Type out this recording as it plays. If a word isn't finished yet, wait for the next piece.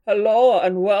Hello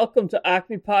and welcome to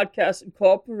Acme Podcast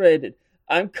Incorporated.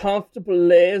 I'm Comfortable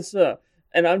Laser,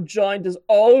 and I'm joined as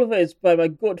always by my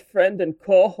good friend and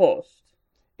co-host.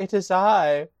 It is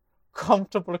I,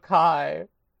 Comfortable Kai.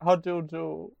 How do you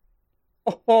do?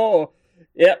 Oh,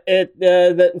 yeah,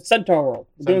 the Centaur World.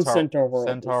 We're doing Centaur World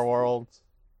Centaur this week. World.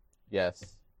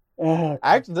 Yes. Ah,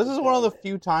 Actually, this Comfortable is one of the Kai.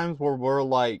 few times where we're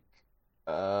like,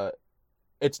 uh,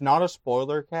 it's not a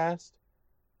spoiler cast,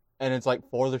 and it's like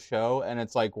for the show, and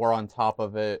it's like we're on top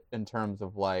of it in terms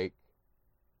of like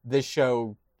this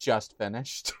show just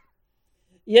finished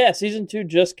Yeah, season 2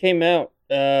 just came out.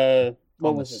 What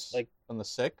on was it? the Like on the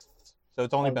 6th. So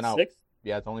it's only on the been out. 6th?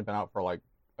 Yeah, it's only been out for like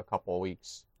a couple of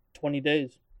weeks. 20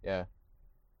 days. Yeah,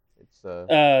 it's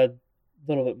A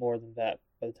little bit more than that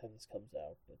by the time this comes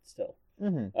out, but still.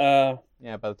 hmm Uh,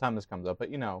 yeah. By the time this comes up, but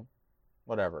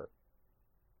whatever.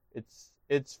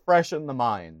 It's fresh in the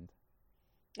mind.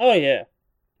 oh yeah.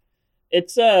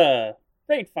 It's a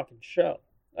great fucking show.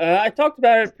 I talked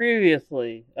about it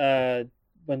previously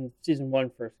when season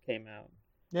 1 first came out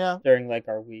Yeah, during like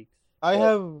our weeks. I But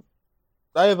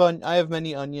have I have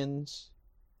many onions,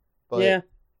 but yeah,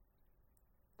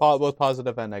 both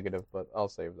positive and negative. But I'll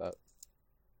save that.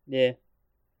 yeah.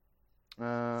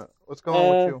 What's going on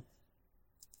with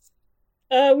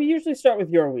Uh, you? we usually start with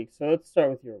your week, so let's start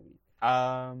with your week.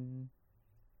 Let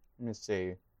me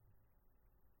see.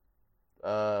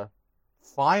 Uh,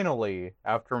 Finally,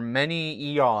 after many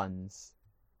eons,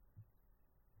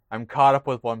 I'm caught up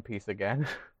with One Piece again.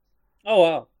 Oh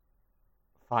wow.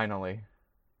 Finally,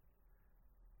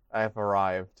 I have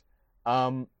arrived.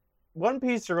 Um, One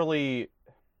Piece really.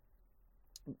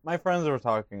 My friends were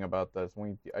talking about this.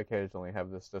 We occasionally have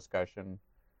this discussion,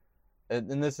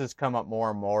 and this has come up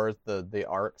more and more as the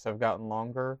arcs have gotten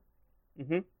longer.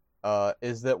 Mhm.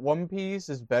 Is that One Piece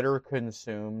is better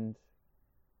consumed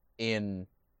in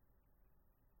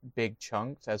big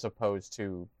chunks as opposed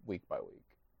to week by week.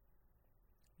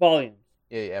 Volumes.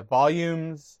 Yeah,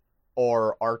 volumes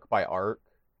or arc by arc,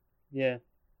 Yeah.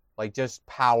 like just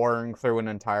powering through an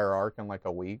entire arc in like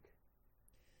a week.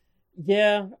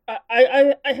 Yeah.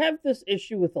 I have this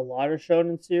issue with a lot of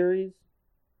shonen series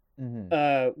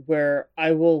Mm-hmm. where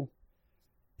I will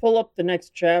pull up the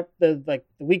next chapter, like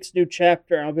the week's new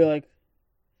chapter, and I'll be like,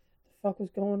 the fuck was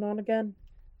going on again?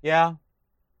 Yeah,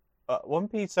 One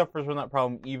Piece suffers from that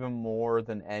problem even more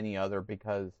than any other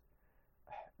because,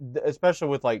 especially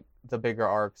with like the bigger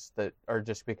arcs that are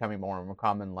just becoming more and more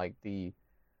common, like the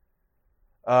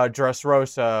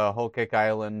Dressrosa, Whole Cake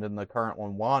Island, and the current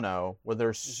one Wano, where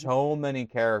there's Mhm. so many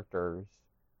characters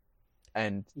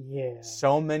and Yeah.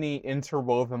 so many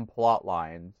interwoven plot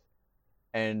lines,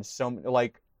 and so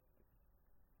like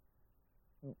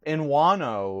in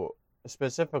Wano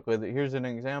specifically. Here's an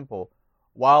example: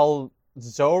 while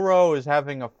Zoro is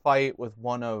having a fight with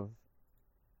one of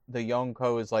the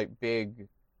Yonko's like big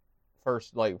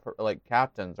first like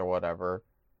captains or whatever,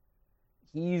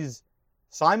 he's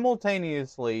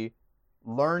simultaneously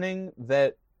learning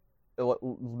that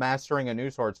mastering a new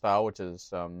sword style, which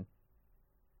is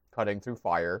cutting through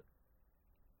fire,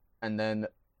 and then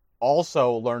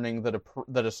also learning that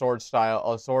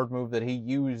a sword move that he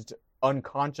used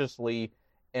unconsciously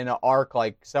in an arc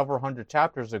like several hundred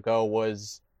chapters ago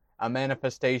was a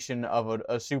manifestation of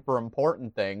a super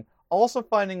important thing. Also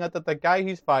finding out that the guy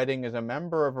he's fighting is a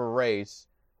member of a race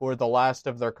who are the last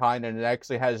of their kind, and it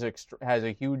actually has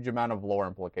a huge amount of lore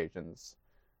implications.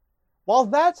 While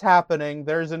that's happening,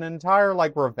 there's an entire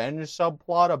like revenge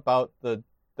subplot about the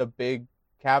big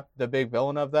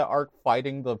villain of that arc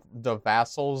fighting the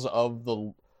vassals of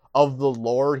the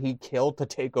lord he killed to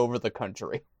take over the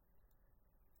country.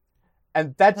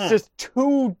 And that's Huh. just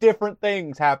two different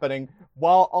things happening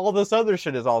while all this other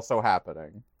shit is also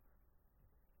happening.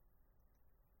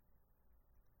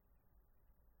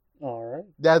 All right.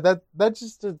 Yeah, that's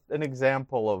just an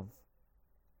example of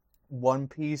One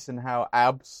Piece and how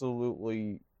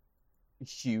absolutely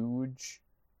huge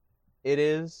it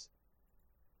is.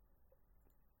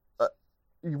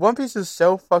 One Piece is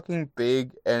so fucking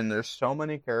big, and there's so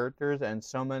many characters, and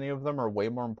so many of them are way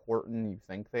more important than you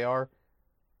think they are.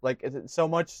 Like, it's so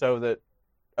much so that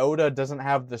Oda doesn't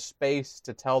have the space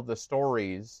to tell the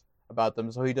stories about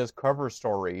them, so he does cover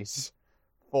stories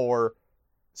for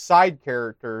side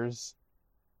characters.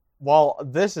 While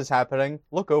this is happening,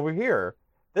 look over here.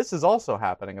 This is also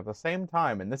happening at the same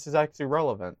time, and this is actually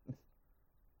relevant.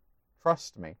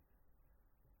 Trust me.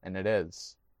 And it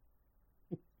is.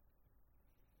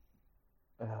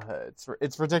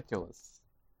 It's ridiculous.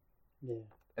 Yeah.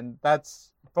 And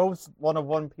that's both one of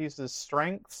One Piece's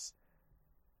strengths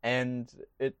and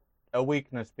it a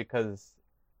weakness because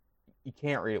you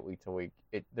can't read it week to week.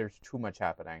 There's too much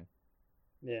happening.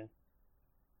 Yeah.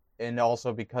 And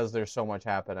also because there's so much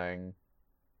happening,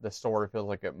 the story feels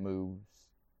like it moves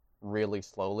really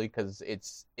slowly because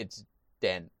it's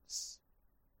dense.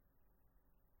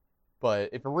 But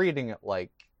if you're reading it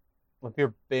if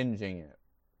you're binging it,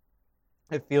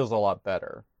 it feels a lot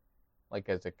better, like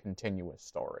as a continuous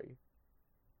story.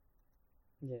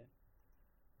 Yeah.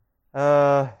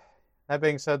 That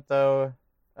being said, though,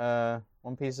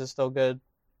 One Piece is still good.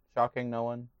 Shocking no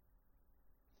one.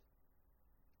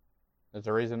 There's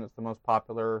a reason it's the most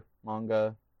popular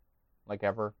manga,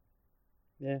 ever.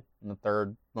 Yeah. And the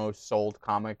third most sold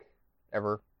comic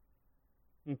ever.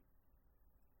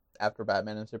 After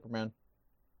Batman and Superman.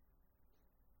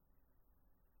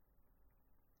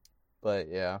 But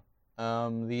yeah.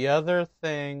 The other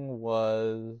thing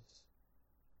was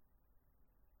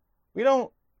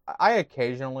I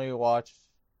occasionally watch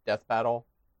Death Battle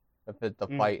if the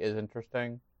fight is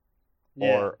interesting.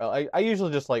 Yeah. Or I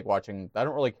usually just like watching. I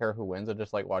don't really care who wins. I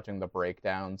just like watching the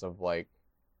breakdowns of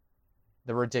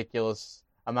the ridiculous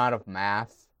amount of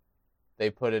math they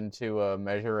put into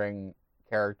measuring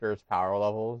characters' power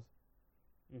levels.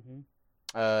 Mm-hmm.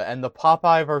 And the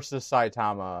Popeye versus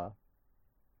Saitama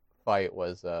fight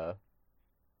was a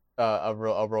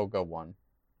real good one.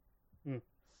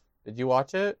 Did you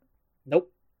watch it?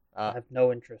 Nope. I have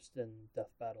no interest in death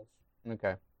battles.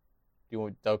 Okay.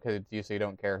 So you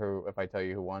don't care if I tell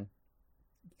you who won?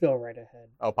 Go right ahead.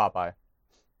 Oh, Popeye.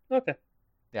 Okay.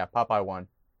 Yeah, Popeye won.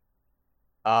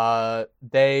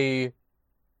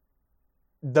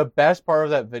 The best part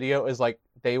of that video is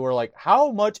they were like,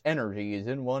 how much energy is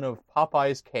in one of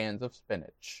Popeye's cans of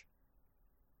spinach?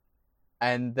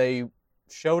 And they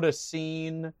showed a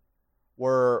scene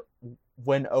where,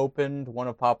 when opened, one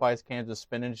of Popeye's cans of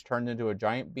spinach turned into a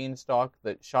giant beanstalk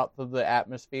that shot through the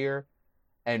atmosphere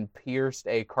and pierced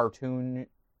a cartoon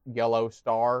yellow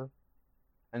star.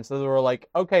 And so they were like,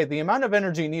 okay, the amount of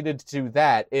energy needed to do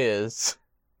that is...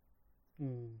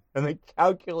 And they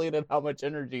calculated how much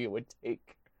energy it would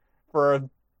take for a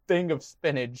thing of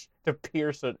spinach to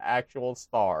pierce an actual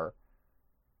star.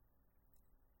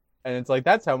 And it's like,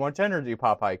 that's how much energy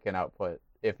Popeye can output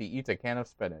if he eats a can of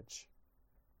spinach.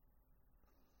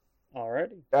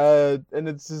 Alrighty. And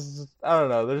it's just, I don't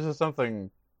know, there's just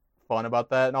something fun about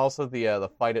that. And also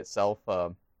the fight itself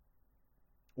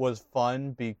was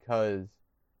fun because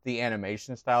the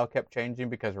animation style kept changing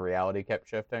because reality kept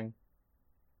shifting.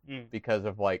 Because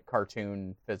of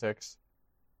cartoon physics.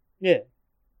 Yeah.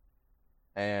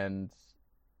 And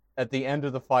at the end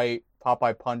of the fight,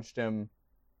 Popeye punched him,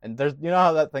 and there's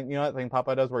that thing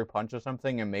Popeye does where he punches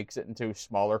something and makes it into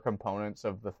smaller components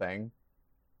of the thing.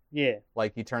 Yeah.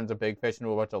 Like he turns a big fish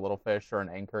into a bunch of little fish, or an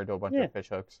anchor into a bunch of fish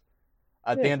hooks.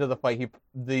 At the end of the fight,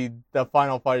 the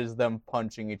final fight is them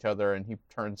punching each other, and he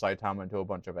turns Saitama into a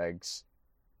bunch of eggs.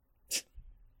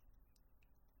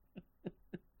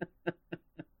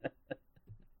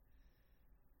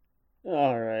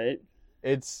 All right.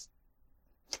 There's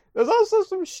also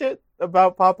some shit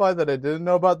about Popeye that I didn't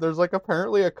know about. There's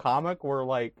apparently a comic where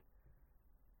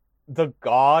the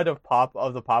god of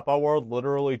the Popeye world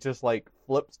literally just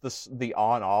flips the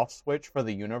on-off switch for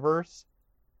the universe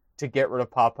to get rid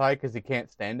of Popeye because he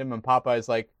can't stand him, and Popeye's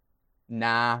like,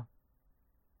 nah.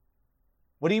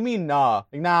 What do you mean, nah?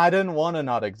 Nah, I didn't want to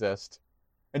not exist.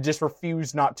 And just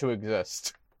refused not to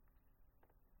exist.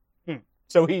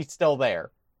 So he's still there.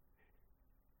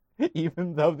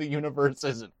 Even though the universe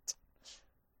isn't.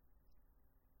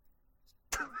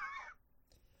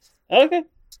 Okay.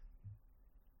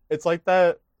 It's like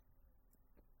that.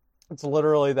 It's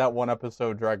literally that one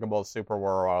episode Dragon Ball Super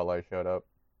where Raleigh showed up.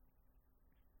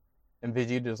 And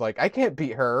Vegeta's like, I can't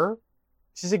beat her.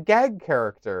 She's a gag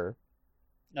character.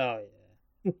 Oh,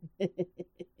 yeah.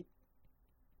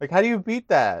 How do you beat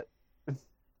that?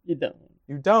 You don't.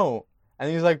 You don't.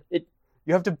 And he's like,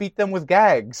 you have to beat them with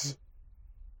gags.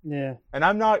 Yeah. And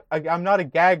I'm not a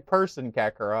gag person,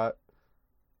 Kakarot.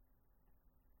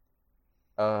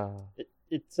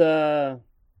 It's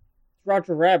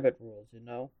Roger Rabbit rules,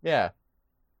 Yeah.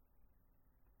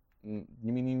 You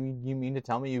mean to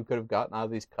tell me you could have gotten out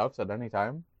of these cuffs at any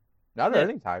time? Not at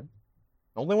any time.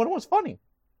 Only when it was funny.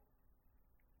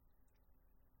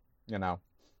 Yeah.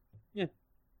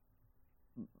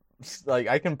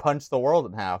 I can punch the world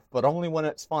in half, but only when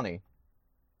it's funny.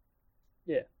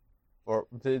 Yeah. Or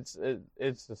it's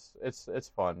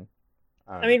fun.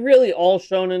 I mean, really, all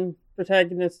shonen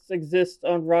protagonists exist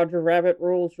on Roger Rabbit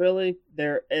rules, really.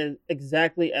 They're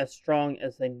exactly as strong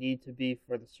as they need to be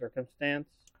for the circumstance.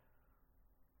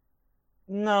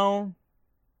 No.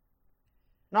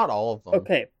 Not all of them.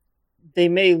 Okay. They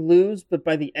may lose, but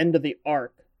by the end of the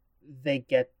arc, they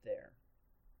get there.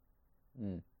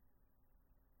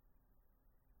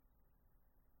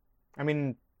 I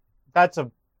mean, that's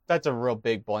a real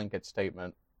big blanket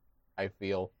statement, I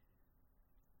feel.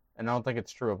 And I don't think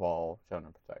it's true of all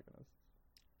shonen protagonists.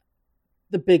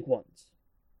 The big ones.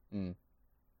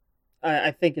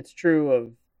 I think it's true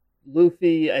of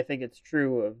Luffy. I think it's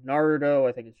true of Naruto.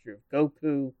 I think it's true of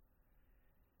Goku.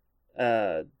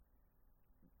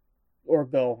 Or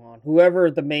Gohan. Whoever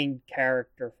the main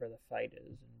character for the fight is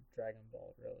in Dragon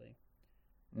Ball, really.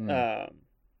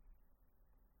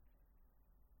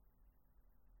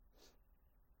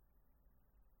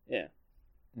 Yeah.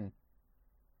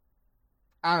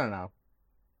 I don't know.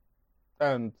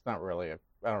 It's not really I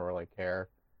don't really care.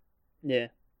 Yeah.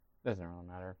 Doesn't really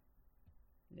matter.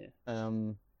 Yeah.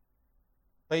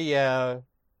 But yeah,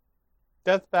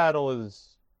 Death Battle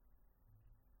is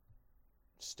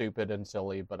stupid and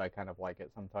silly, but I kind of like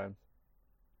it sometimes.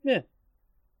 Yeah.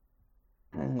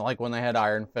 Like when they had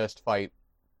Iron Fist fight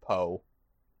Poe.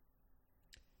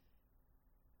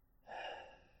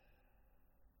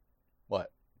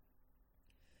 What?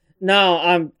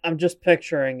 No, I'm just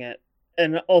picturing it.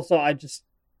 And also I just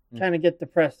kind of get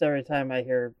depressed every time I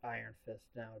hear Iron Fist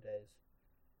nowadays.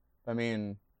 I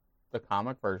mean, the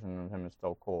comic version of him is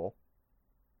still cool.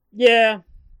 Yeah.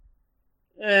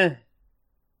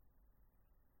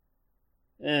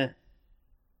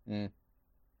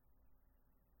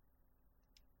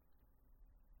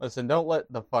 Listen, don't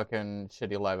let the fucking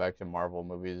shitty live action Marvel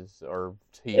movies or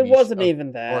TV It wasn't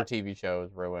even that. or TV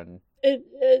shows ruin.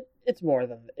 It's more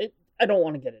than it. I don't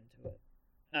want to get into it.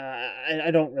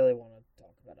 I don't really want to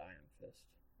talk about Iron Fist.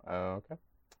 Okay.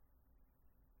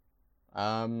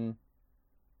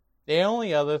 The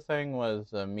only other thing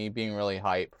was me being really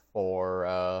hyped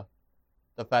for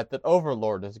the fact that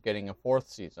Overlord is getting a 4th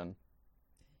season.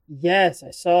 Yes, I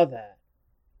saw that.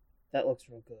 That looks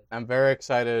real good. I'm very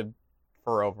excited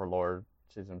for Overlord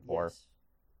season 4.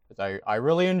 Yes. I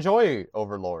really enjoy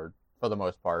Overlord for the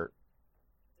most part.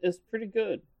 It's pretty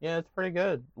good. Yeah, it's pretty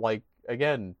good. Like,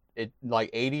 again, it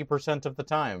like 80% of the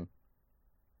time.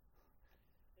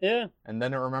 Yeah. And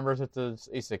then it remembers it's an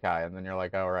isekai, and then you're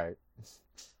like, all right.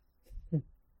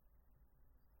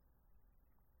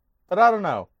 But I don't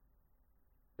know.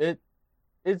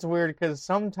 It's weird because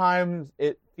sometimes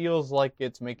it feels like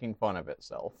it's making fun of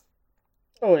itself.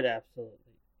 Oh, it absolutely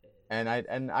is. And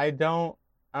I don't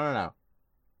know.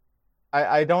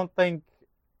 I don't think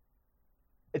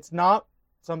it's not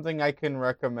something I can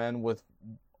recommend with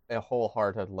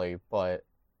wholeheartedly, but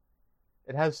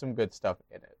it has some good stuff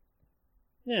in it.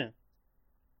 Yeah.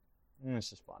 And it's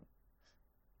just fun.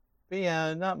 But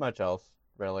yeah, not much else,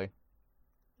 really.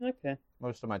 Okay.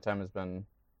 Most of my time has been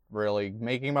really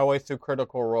making my way through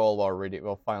Critical Role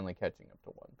while finally catching up to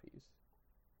One Piece.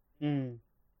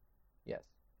 Yes.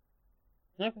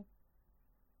 Okay.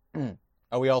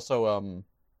 Oh, we also,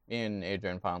 me and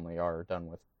Adrian finally are done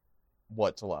with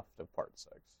what's left of part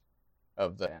 6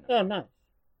 of the anime. Oh, nice.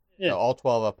 Yeah. So all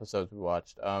 12 episodes we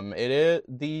watched. It is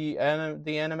the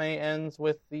anime ends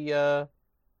with the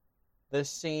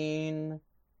scene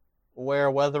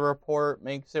where Weather Report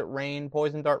makes it rain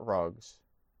poison dart frogs.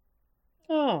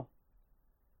 Oh.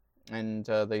 And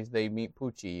they meet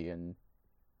Poochie, and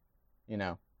you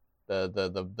know,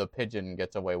 the pigeon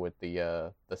gets away with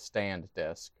the stand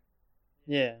disc.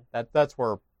 Yeah. That's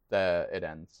where it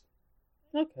ends.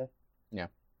 Okay. Yeah.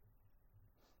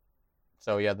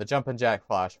 So yeah, the Jumpin' Jack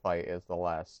Flash fight is the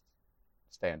last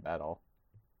stand battle.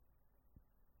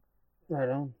 Right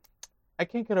on. I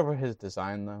can't get over his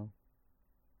design though.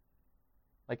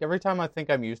 Like every time I think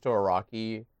I'm used to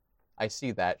Araki, I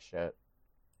see that shit.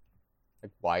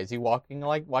 Like why is he walking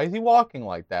like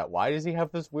that? Why does he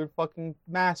have this weird fucking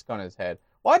mask on his head?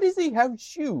 Why does he have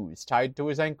shoes tied to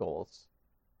his ankles?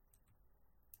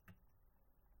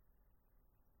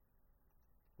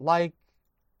 Like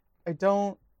I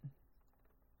don't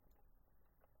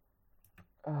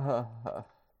I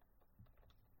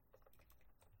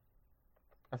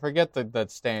forget that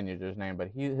stand user's name, but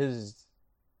his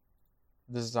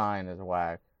design is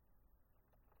whack.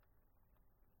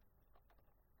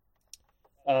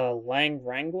 Lang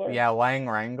Wrangler? Yeah, Lang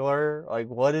Wrangler. Like,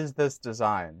 what is this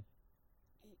design?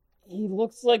 He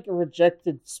looks like a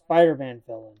rejected Spider-Man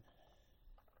villain.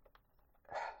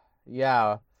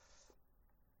 Yeah.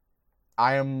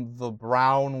 I'm the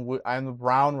brown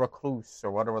recluse,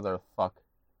 or whatever the fuck.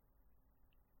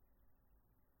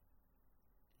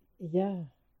 Yeah.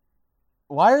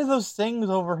 Why are those things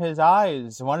over his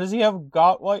eyes? Why does he have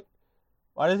why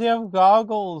does he have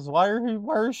goggles? Why are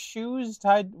his shoes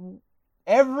tied?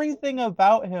 Everything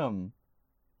about him.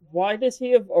 Why does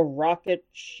he have a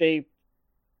rocket-shaped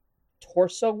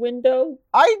torso window.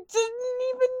 I didn't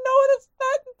even notice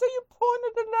that until you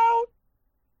pointed it out.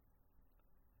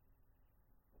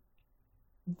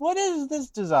 What is this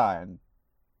design?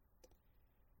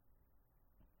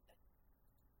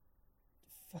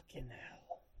 Fucking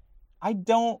hell. I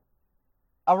don't...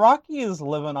 Araki is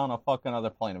living on a fucking other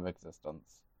plane of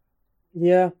existence.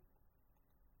 Yeah.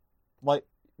 Like,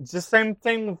 just same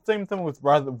thing with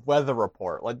Weather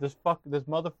Report. Like, this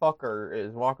motherfucker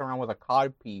is walking around with a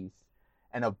codpiece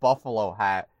and a buffalo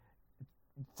hat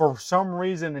for some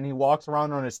reason, and he walks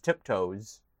around on his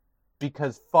tiptoes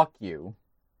because fuck you.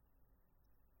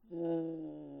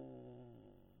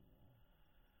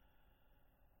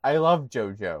 I love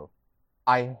JoJo.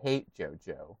 I hate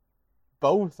JoJo.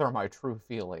 Both are my true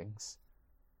feelings.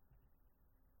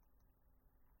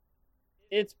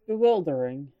 It's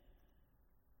bewildering.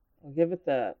 I'll give it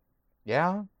that.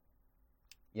 Yeah?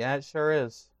 Yeah, it sure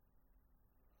is.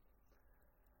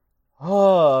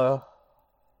 Oh,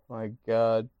 my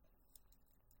God.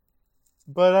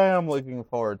 But I am looking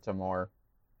forward to more.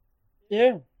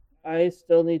 Yeah. I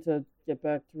still need to get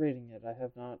back to reading it. I have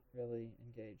not really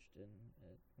engaged in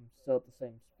it. I'm still at the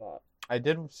same spot. I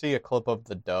did see a clip of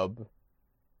the dub,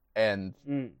 and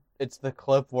it's the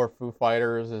clip where Foo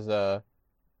Fighters is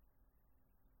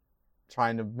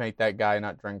trying to make that guy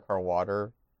not drink her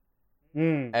water.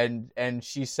 And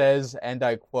she says, and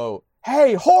I quote,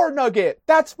 "Hey, whore nugget,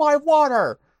 that's my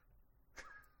water."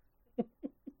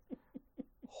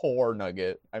 Whore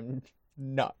nugget. I'm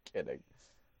not kidding.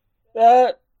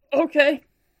 Okay.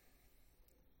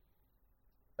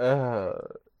 Kind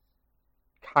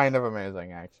of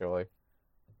amazing, actually.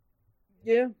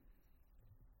 Yeah.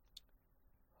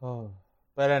 Oh.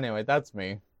 But anyway, that's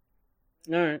me.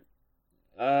 Alright.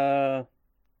 I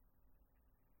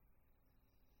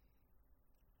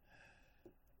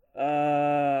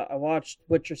watched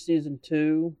Witcher Season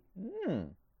 2.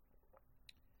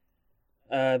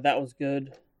 That was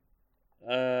good.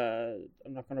 I'm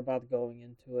not gonna bother going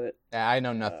into it. Yeah, I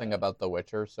know nothing about The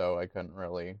Witcher, so I couldn't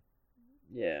really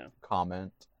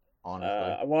comment,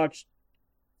 honestly. I watched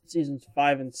Seasons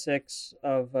 5 and 6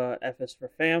 of F is for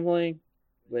Family,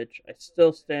 which I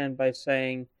still stand by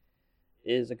saying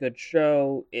is a good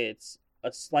show. It's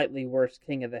a slightly worse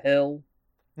King of the Hill.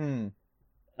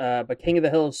 But King of the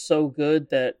Hill is so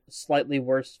good that a slightly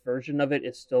worse version of it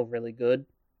is still really good.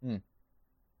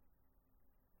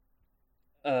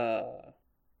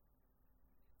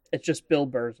 It's just Bill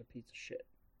Burr's a piece of shit.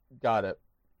 Got it.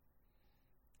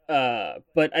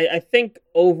 But I think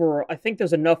overall, I think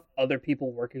there's enough other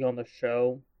people working on the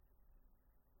show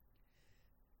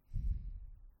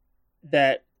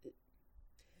that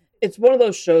it's one of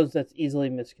those shows that's easily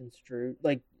misconstrued.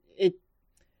 Like,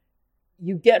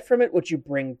 you get from it what you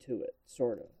bring to it,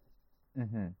 sort of.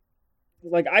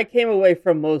 Like, I came away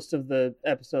from most of the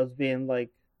episodes being like,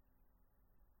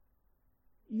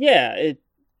 yeah,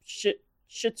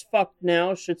 shit's fucked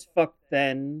now, shit's fucked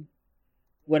then.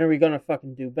 When are we gonna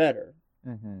fucking do better?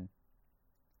 And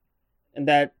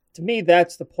that, to me,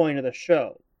 that's the point of the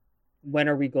show. When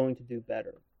are we going to do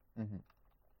better?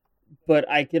 But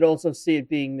I could also see it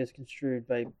being misconstrued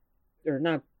by, or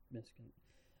not misconstrued.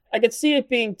 I could see it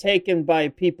being taken by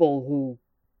people who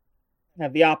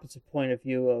have the opposite point of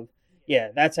view of, yeah,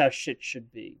 that's how shit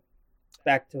should be.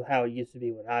 Back to how it used to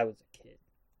be when I was a kid.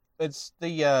 It's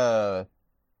the,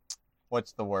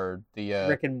 what's the word? The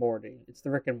Rick and Morty. It's the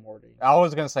Rick and Morty. I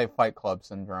was gonna say Fight Club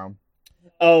syndrome.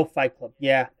 Oh, Fight Club.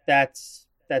 Yeah, that's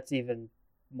even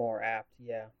more apt.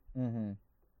 Yeah.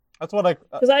 That's what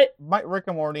my Rick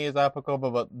and Morty is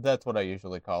applicable, but that's what I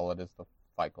usually call it, is the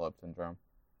Fight Club syndrome.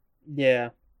 Yeah.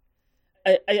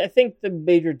 I think the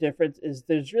major difference is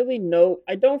there's really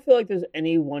I don't feel like there's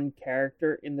any one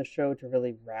character in the show to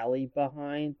really rally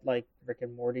behind like Rick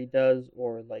and Morty does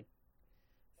or like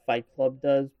Fight Club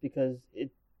does, because it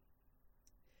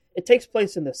takes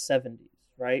place in the 70s,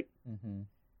 right?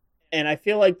 And I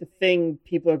feel like the thing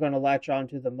people are going to latch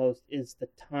onto the most is the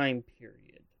time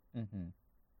period,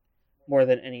 more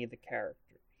than any of the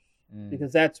characters,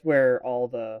 because that's where all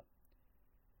the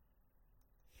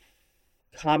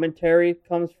commentary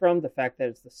comes from. The fact that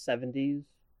it's the 70s.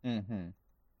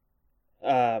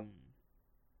 But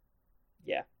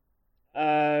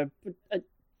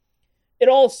it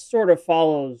all sort of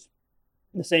follows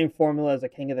the same formula as a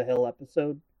King of the Hill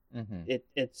episode.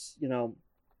 It's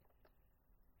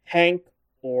Hank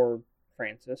or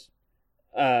Francis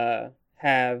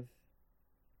have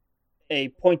a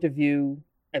point of view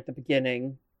at the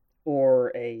beginning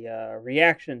or a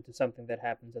reaction to something that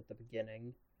happens at the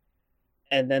beginning,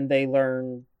 and then they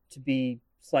learn to be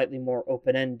slightly more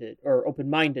open-ended or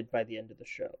open-minded by the end of the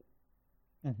show.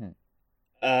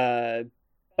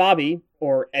 Bobby,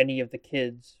 or any of the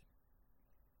kids,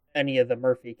 any of the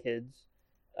Murphy kids,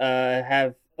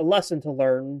 have a lesson to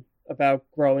learn about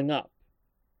growing up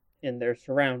in their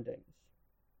surroundings.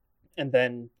 And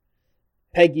then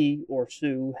Peggy or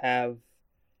Sue have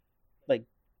like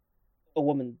a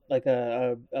woman, like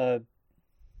a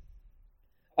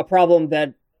problem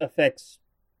that affects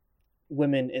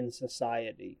women in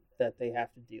society that they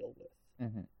have to deal with.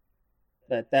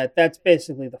 That's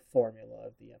basically the formula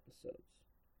of the episodes.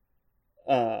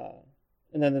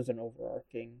 And then there's an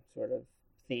overarching sort of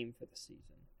theme for the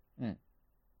season.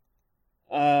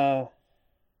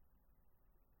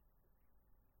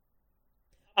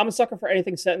 I'm a sucker for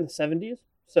anything set in the 70s,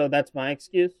 so that's my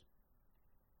excuse.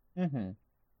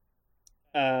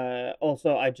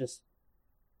 Also, I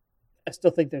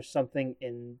still think there's something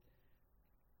in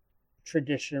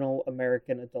traditional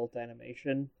American adult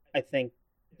animation. I think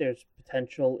there's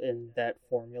potential in that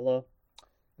formula.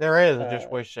 There is. I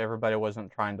just wish everybody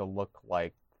wasn't trying to look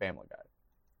like Family Guy.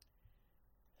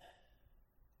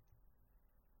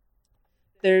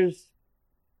 There's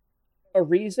a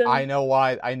reason. I know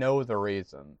why. I know the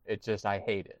reason. It's just I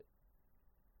hate it.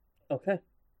 Okay.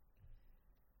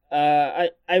 I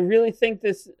really think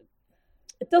this.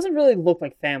 It doesn't really look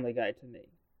like Family Guy to me.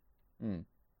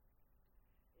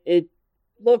 It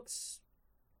looks.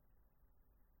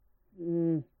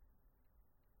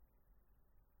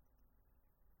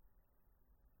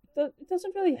 It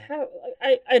doesn't really have.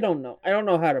 I don't know. I don't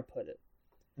know how to put it.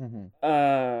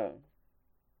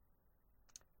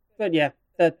 But yeah,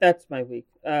 that's my week.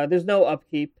 There's no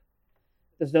upkeep.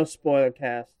 There's no spoiler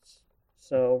casts.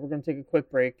 So we're going to take a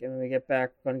quick break, and when we get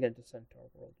back, we're going to get into Centaur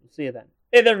World. We'll see you then.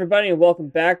 Hey there, everybody, and welcome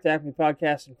back to Acme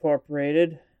Podcast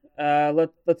Incorporated.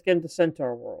 Let's get into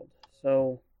Centaur World.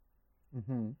 So,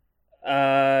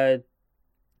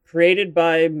 created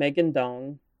by Megan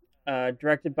Dong,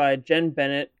 directed by Jen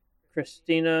Bennett,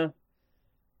 Christina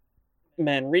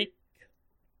Manrique,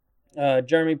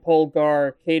 Jeremy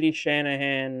Polgar, Katie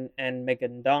Shanahan, and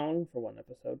Megan Dong for one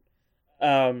episode.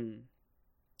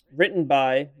 Written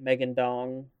by Megan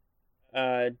Dong,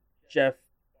 Jeff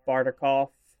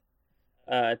Bartikoff,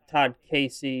 Todd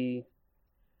Casey,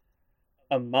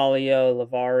 Amalia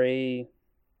Lavari,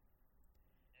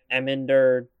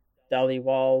 Aminder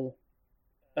Dhaliwal,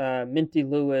 Minty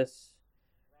Lewis,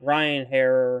 Ryan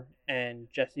Harrer, and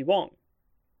Jesse Wong.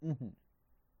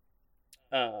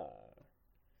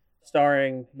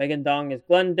 Starring Megan Dong as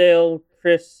Glendale,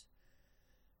 Chris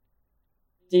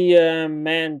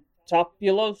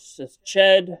Diamantopoulos as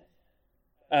Ched,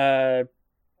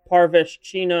 Parvesh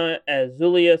China as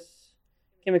Zulius,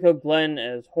 Kimiko Glenn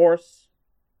as Horse.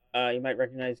 You might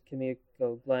recognize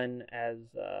Kimiko Glenn as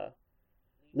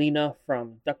Lena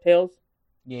from DuckTales.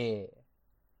 Yeah.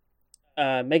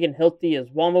 Megan Hilty as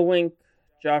Wamawink,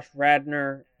 Josh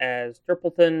Radner as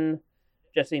Turpleton,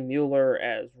 Jesse Mueller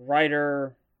as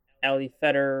Ryder, Ali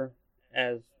Feder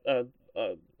as a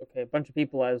bunch of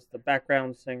people as the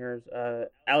background singers.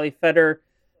 Ali Feder,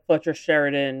 Fletcher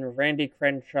Sheridan, Randy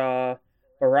Crenshaw,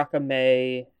 Baraka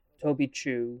May, Toby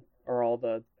Chu are all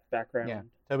the background. Yeah,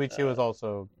 Toby Chu is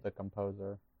also the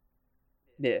composer.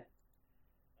 Yeah.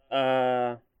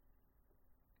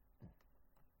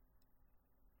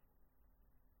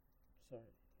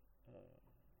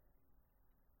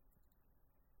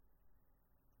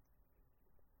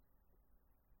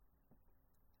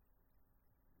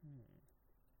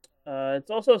 It's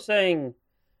also saying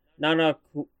Nana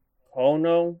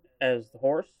Kono as the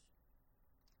horse.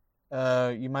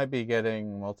 You might be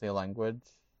getting multi-language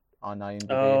on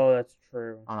IMDb. Oh, that's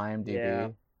true. On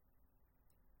IMDb.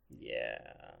 Yeah,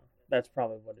 that's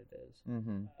probably what it is.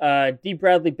 D.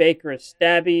 Bradley Baker as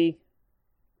Stabby.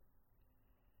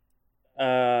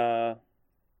 God,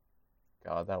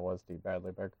 that was D.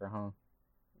 Bradley Baker, huh?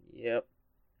 Yep.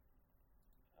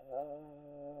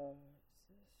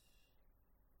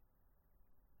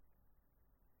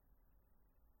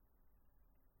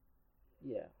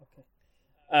 Yeah, okay.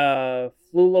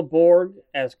 Flula Borg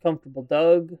as Comfortable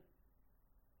Doug.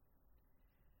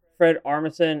 Fred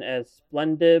Armisen as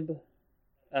Splendid.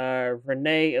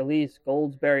 Renee Elise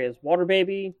Goldsberry as Water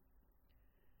Baby.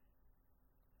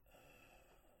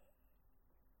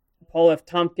 Paul F.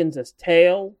 Tompkins as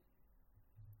Tail.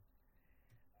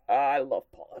 I love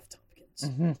Paul F.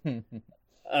 Tompkins.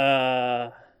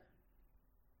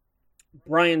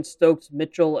 Brian Stokes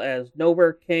Mitchell as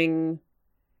Nowhere King.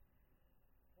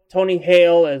 Tony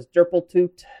Hale as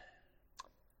Derpletoot.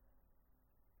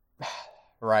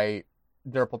 Right.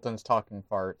 Derpleton's talking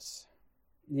farts.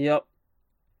 Yep.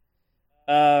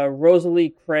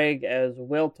 Rosalie Craig as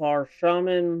Whaltar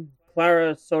Shaman.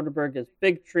 Clara Soderbergh as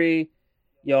Big Tree.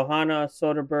 Johanna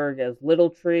Soderbergh as Little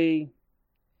Tree,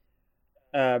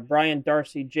 Brian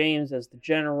Darcy James as the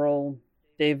General,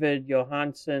 David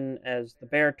Johansen as the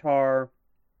Beartar,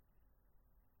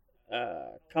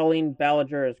 Colleen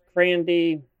Ballinger as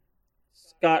Crandy,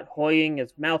 Scott Hoying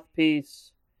as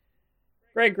Mouthpiece,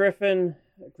 Grey Griffin,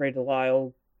 Grey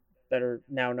Delisle, better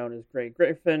now known as Grey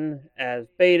Griffin, as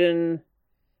Baden,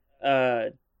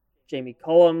 Jamie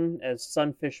Cullum as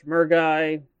Sunfish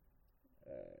Murgai. Is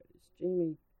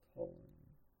Jamie Cullum?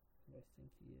 Who I think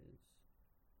he is.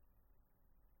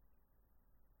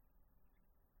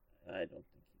 I don't think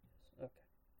he is. Okay.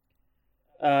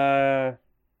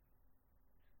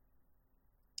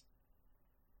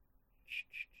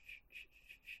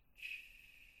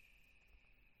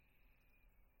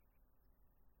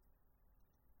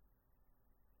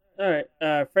 All right.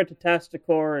 Fred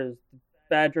Tatasticor is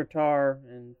the Badgertar,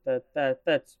 and that's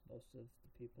most of the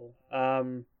people.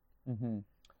 Mm-hmm.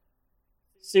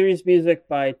 Series music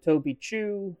by Toby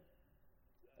Chu.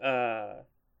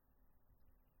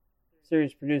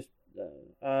 Series produced.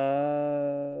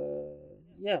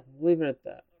 Yeah, leave it at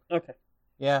that. Okay.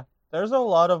 Yeah, there's a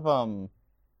lot of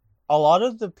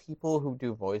the people who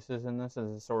do voices in this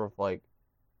is sort of like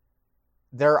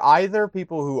they're either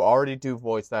people who already do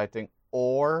voice acting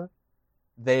or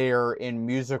they're in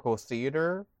musical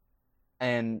theater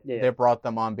and they brought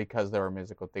them on because they were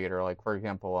musical theater. Like, for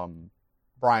example,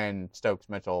 Brian Stokes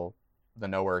Mitchell, the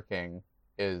Nowhere King,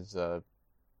 is a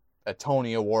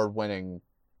Tony Award winning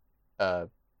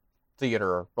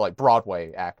theater, like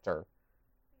Broadway actor.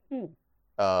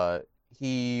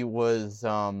 He was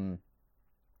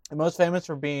most famous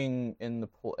for being in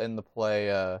the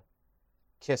play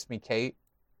Kiss Me Kate.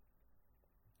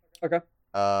 Okay.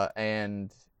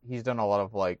 And he's done a lot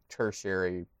of like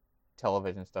tertiary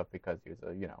television stuff because he was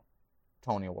a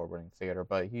Tony Award winning theater,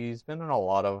 but he's been in a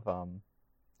lot of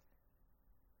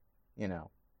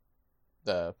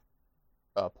the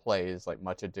plays like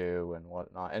Much Ado and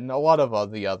whatnot, and a lot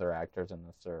of the other actors in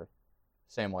this are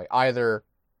same way, either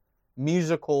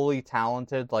musically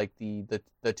talented, like the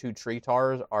two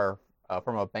Treetars are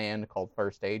from a band called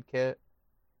First Aid Kit.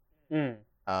 They're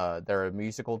a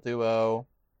musical duo.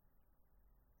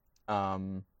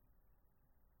 And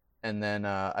then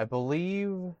I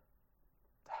believe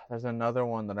there's another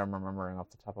one that I'm remembering off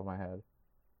the top of my head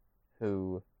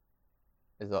who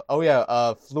is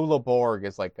Flula Borg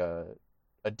is like a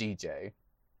DJ.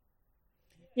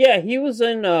 Yeah, he was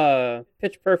in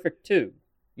Pitch Perfect 2.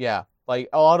 Yeah, like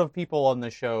a lot of people on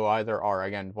the show either are,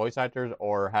 again, voice actors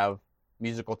or have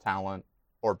musical talent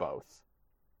or both.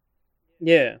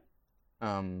 Yeah.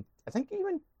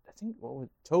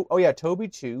 Toby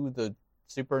Chu, the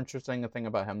super interesting thing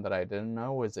about him that I didn't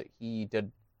know is that he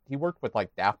worked with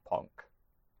like Daft Punk.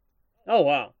 Oh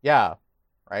wow. Yeah.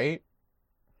 Right?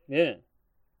 Yeah.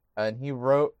 And he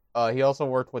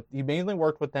mainly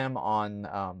worked with them on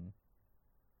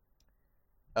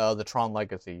the Tron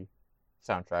Legacy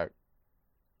soundtrack.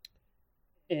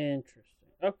 Interesting.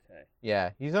 Okay.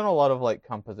 Yeah, he's done a lot of like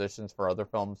compositions for other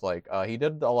films. Like he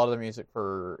composed a lot of the music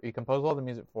for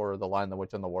The Lion, the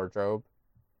Witch, and the Wardrobe,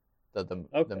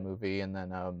 the movie, and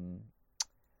then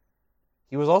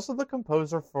he was also the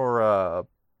composer for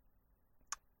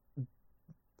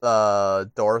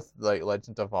Dorothy, like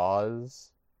Legend of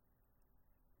Oz,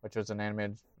 which was an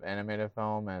animated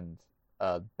film, and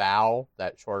Bao,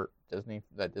 that Disney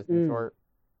short.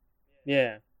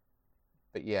 Yeah.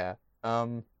 But yeah.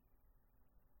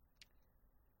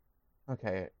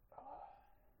 Okay.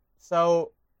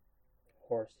 So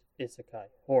horse. Isekai.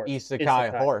 Horse.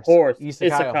 Isekai. Horse. Horse.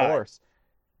 Isekai. Horse.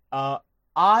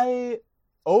 I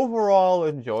overall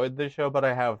enjoyed the show, but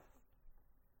I have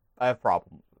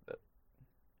problems with it.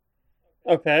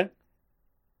 Okay.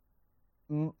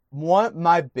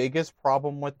 My biggest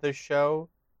problem with this show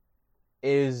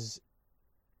is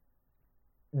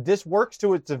this works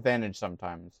to its advantage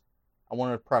sometimes. I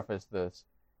want to preface this.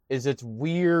 Is it's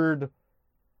weird,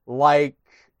 like,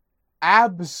 I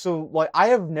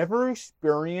have never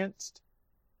experienced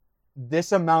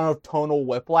this amount of tonal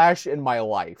whiplash in my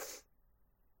life.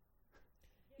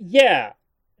 Yeah,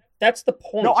 that's the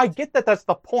point. No, I get that that's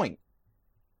the point.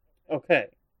 Okay.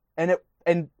 And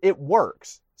it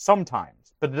works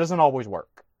sometimes, but it doesn't always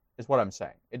work, is what I'm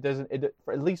saying. It doesn't,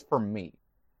 at least for me.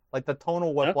 Like, the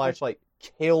tonal whiplash, like,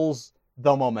 kills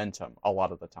the momentum a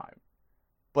lot of the time.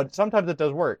 But sometimes it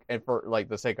does work, and for, like,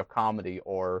 the sake of comedy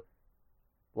or,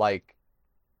 like,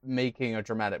 making a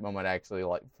dramatic moment actually,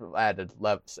 like,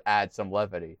 add some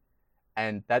levity.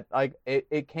 And that, like,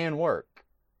 it can work.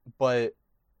 But,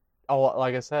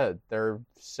 like I said, there are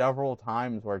several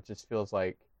times where it just feels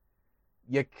like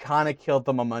you kind of killed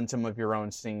the momentum of your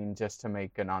own scene just to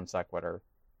make a non sequitur.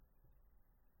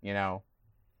 You know?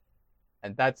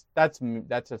 And that's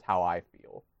just how I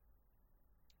feel.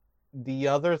 The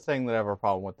other thing that I have a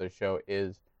problem with this show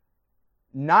is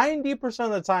 90%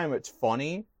 of the time it's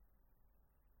funny,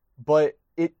 but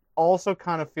it also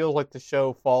kind of feels like the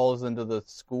show falls into the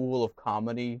school of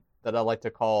comedy that I like to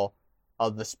call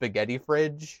the spaghetti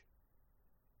fridge,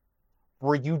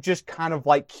 where you just kind of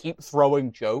like keep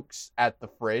throwing jokes at the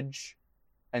fridge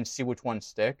and see which ones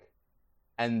stick.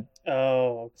 And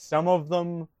some of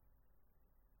them,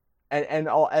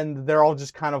 and they're all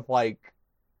just kind of like,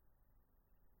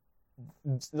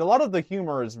 a lot of the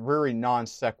humor is very non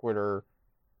sequitur,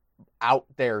 out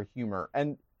there humor.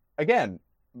 And again,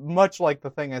 much like the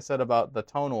thing I said about the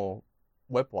tonal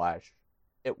whiplash,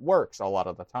 it works a lot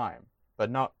of the time,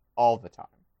 but not all the time.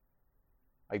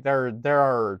 Like there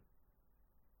are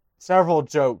several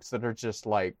jokes that are just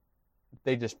like,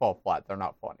 they just fall flat. They're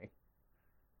not funny.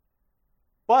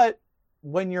 But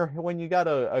when you got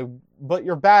but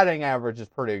your batting average is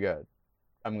pretty good,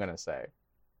 I'm gonna say.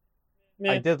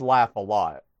 Yeah. I did laugh a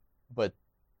lot, but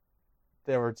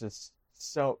there were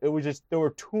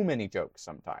too many jokes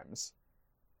sometimes.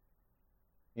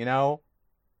 You know?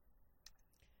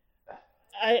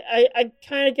 I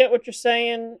kind of get what you're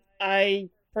saying. I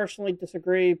personally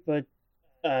disagree, but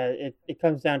it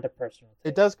comes down to personal taste.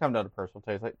 It does come down to personal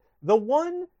taste. Like the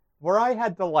one where I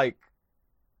had to like,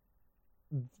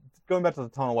 going back to the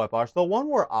tonal whiplash, the one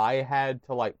where I had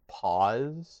to like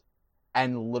pause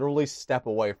and literally step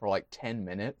away for like 10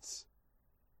 minutes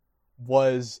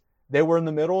was, they were in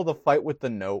the middle of the fight with the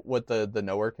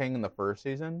Nowhere King in the first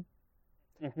season.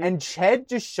 Mm-hmm. And Ched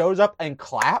just shows up and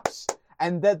claps,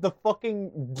 and that the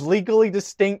fucking Legally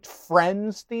Distinct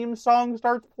Friends theme song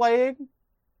starts playing.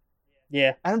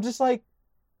 Yeah. And I'm just like,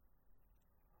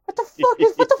 what the fuck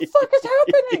is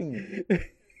happening?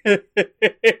 What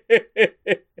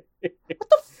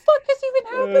the fuck is even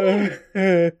happening?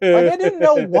 Like, I didn't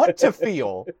know what to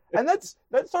feel. And that's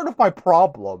sort of my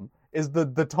problem, is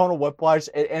the tonal whiplash.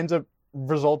 It ends up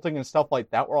resulting in stuff like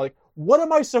that, where like, what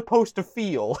am I supposed to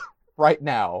feel right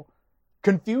now?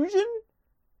 Confusion?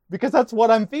 Because that's what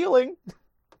I'm feeling.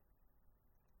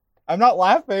 I'm not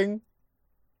laughing.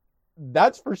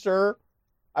 That's for sure.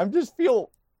 I'm the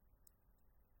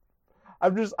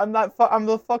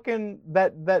fucking,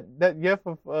 that gif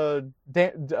of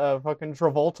fucking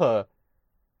Travolta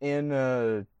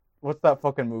in what's that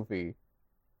fucking movie?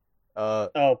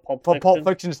 Pulp Fiction. Pulp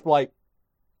Fiction's like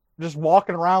just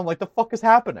walking around like, the fuck is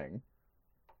happening?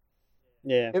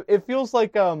 Yeah. It feels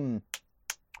like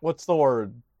what's the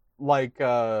word? Like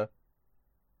what's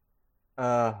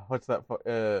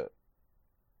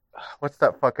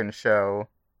that fucking show?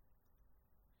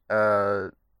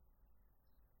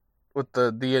 With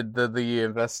the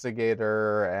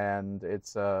investigator, and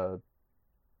it's fuck,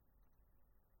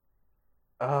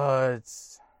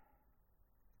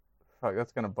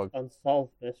 that's gonna bug.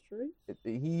 Unsolved Mysteries?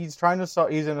 He's trying to solve.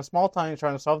 He's in a small town. He's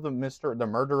trying to solve the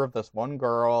murder of this one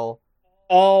girl.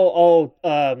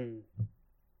 Twin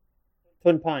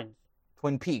Pines.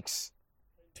 Twin Peaks.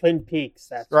 Twin Peaks.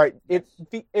 That's right.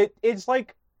 It's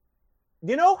like,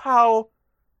 you know how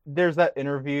there's that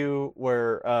interview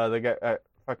where the guy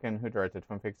fucking, who directed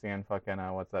Twin Peaks again? Fucking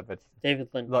what's that bitch? David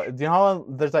Lynch. Do you know how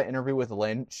there's that interview with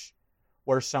Lynch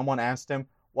where someone asked him,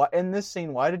 "What in this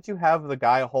scene? Why did you have the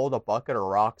guy hold a bucket of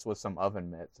rocks with some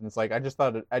oven mitts?" And it's like, I just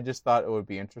thought it would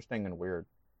be interesting and weird.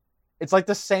 It's like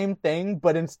the same thing,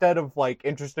 but instead of like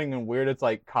interesting and weird, it's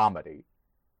like comedy.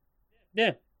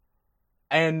 Yeah.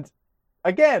 And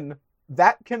again,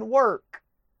 that can work,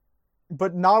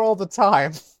 but not all the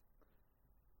time.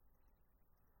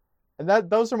 And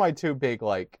those are my two big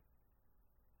like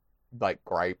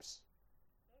gripes.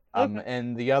 Okay.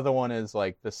 And the other one is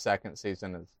like, the second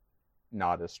season is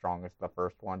not as strong as the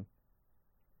first one.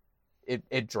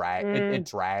 It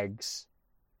drags.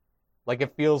 Like,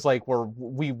 it feels like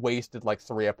we wasted like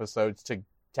 3 episodes to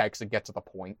actually get to the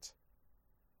point.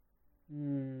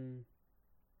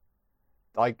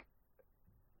 Like,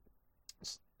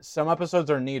 some episodes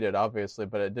are needed, obviously,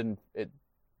 but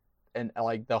and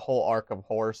like the whole arc of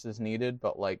Horse is needed,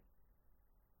 but like,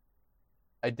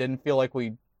 I didn't feel like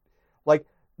like,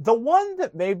 the one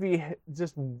that maybe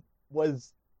just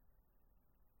was,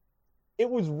 it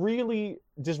was really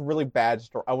just really bad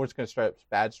story. I was gonna straight up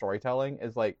bad storytelling.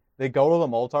 Is like, they go to the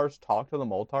Moltars, talk to the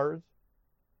Moltars,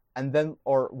 and then,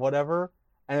 or whatever,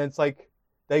 and it's like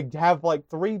they have like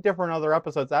 3 different other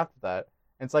episodes after that.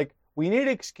 And it's like, we need an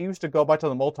excuse to go back to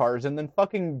the Moltars, and then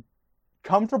fucking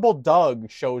Comfortable Doug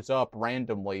shows up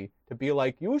randomly to be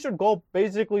like, you should go,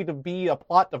 basically to be a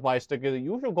plot device together.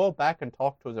 You should go back and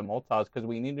talk to the Molotov because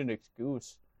we need an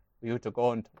excuse for you to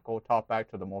go talk back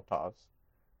to the Molotovs.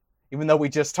 Even though we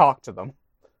just talked to them.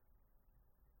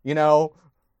 You know?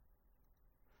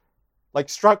 Like,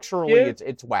 structurally,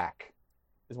 it's whack,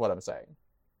 is what I'm saying.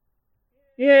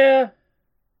 Yeah.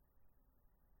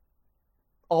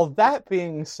 All that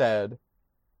being said,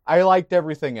 I liked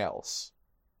everything else.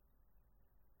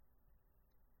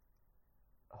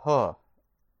 Huh.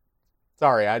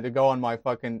 Sorry, I had to go on my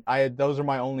fucking... those are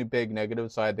my only big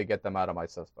negatives, so I had to get them out of my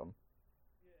system.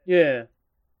 Yeah.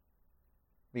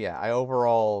 But yeah,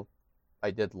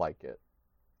 I did like it.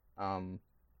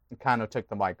 Kind of took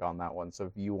the mic on that one, so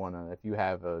if you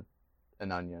have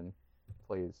an onion,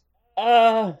 please.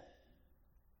 I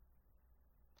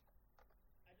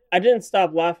didn't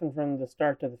stop laughing from the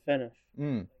start to the finish.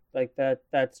 Like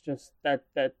that's just that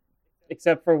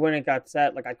except for when it got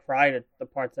sad, like I cried at the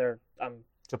parts that I'm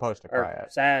supposed to cry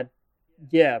at. Sad.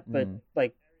 Yeah, but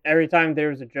like every time there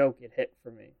was a joke, it hit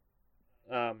for me.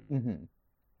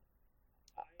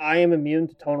 I am immune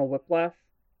to tonal whiplash.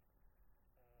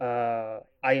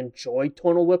 I enjoy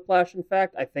tonal whiplash, in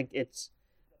fact. I think it's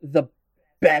the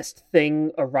best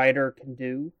thing a writer can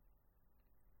do.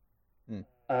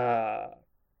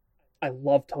 I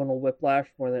love tonal whiplash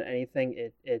more than anything.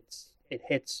 It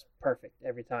hits perfect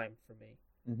every time for me.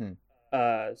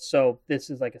 So this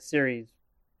is like a series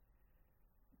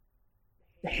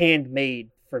handmade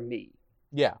for me.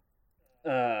 Yeah.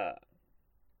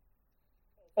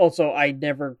 Also, I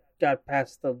never got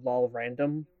past the lol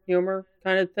random humor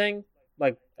kind of thing.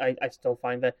 Like, I still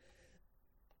find that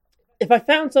if I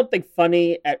found something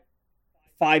funny at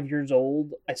 5 years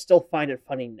old, I still find it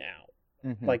funny now.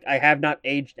 Like, I have not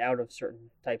aged out of certain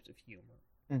types of humor.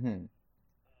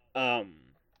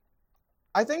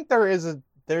 I think there's a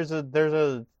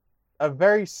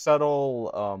very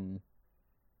subtle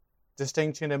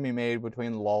distinction to be made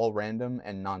between lol random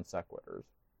and non sequiturs.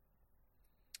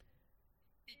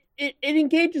 It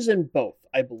engages in both,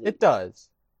 I believe. It does.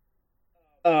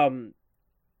 I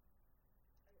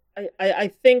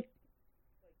think,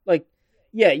 like,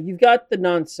 yeah, you've got the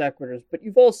non sequiturs, but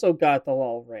you've also got the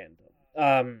lol random.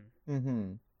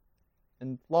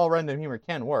 And lol random humor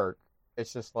can work.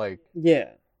 It's just like, yeah.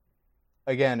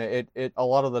 Again, it a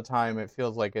lot of the time it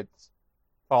feels like it's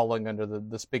falling under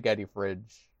the spaghetti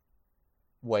fridge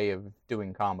way of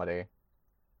doing comedy.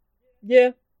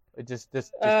 Yeah. It just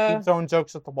keeps throwing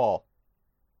jokes at the wall.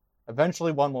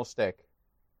 Eventually one will stick.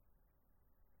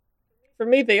 For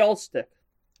me, they all stick.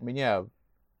 I mean, yeah.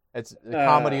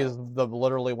 Comedy is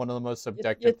literally one of the most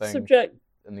subjective things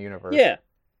in the universe. Yeah.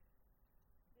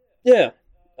 Yeah.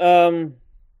 I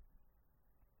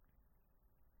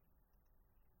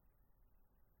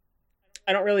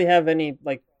don't really have any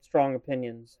like strong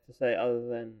opinions to say other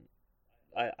than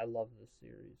I love this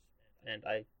series and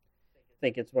I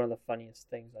think it's one of the funniest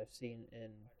things I've seen in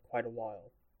quite a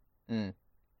while.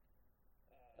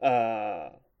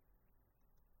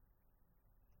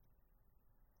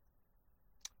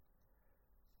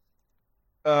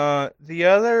 The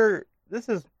other, this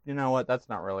is, you know what, that's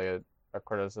not really a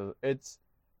criticism. It's,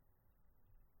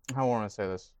 how I want to say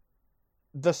this.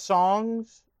 The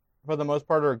songs, for the most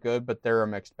part, are good, but they're a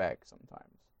mixed bag sometimes.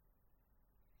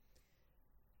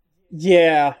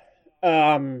 Yeah.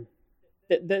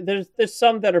 There's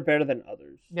some that are better than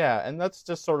others. Yeah, and that's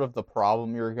just sort of the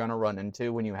problem you're going to run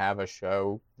into when you have a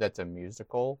show that's a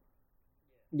musical.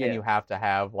 Yeah. And you have to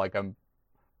have, like,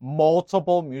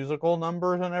 multiple musical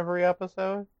numbers in every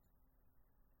episode.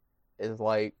 Is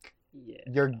like,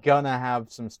 you're gonna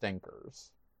have some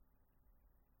stinkers.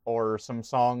 Or some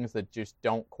songs that just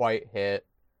don't quite hit,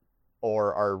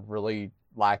 or are really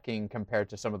lacking compared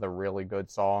to some of the really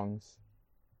good songs.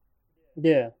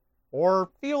 Yeah. Or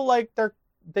feel like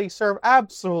they serve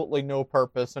absolutely no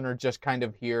purpose and are just kind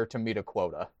of here to meet a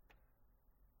quota.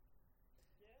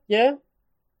 Yeah.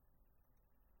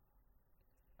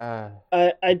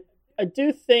 I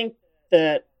do think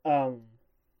that I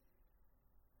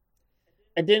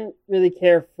didn't really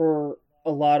care for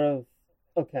a lot of...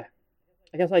 Okay.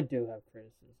 I guess I do have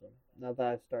criticism, now that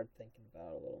I've started thinking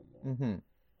about it a little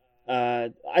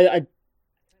more.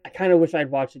 I kind of wish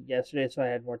I'd watched it yesterday so I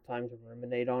had more time to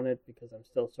ruminate on it, because I'm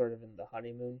still sort of in the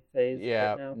honeymoon phase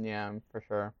right now. Yeah, for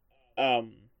sure.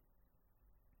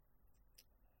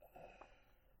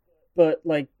 But,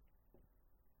 like,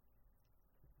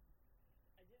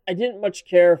 I didn't much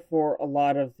care for a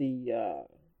lot of the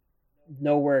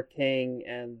Nowhere King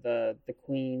and the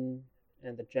Queen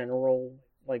and the General,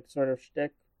 like, sort of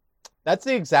shtick. That's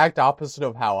the exact opposite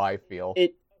of how I feel.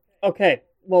 Okay,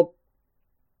 well,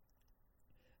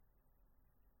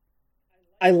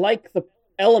 I like the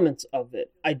elements of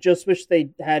it. I just wish they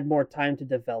had more time to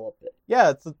develop it.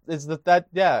 Yeah,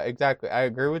 yeah, exactly. I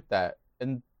agree with that.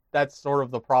 And that's sort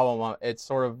of the problem. It's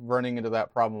sort of running into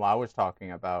that problem I was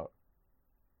talking about,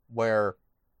 where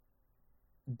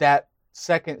that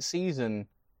second season,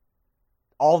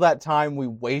 all that time we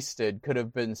wasted could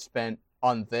have been spent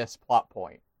on this plot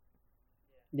point.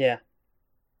 Yeah.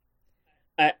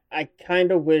 I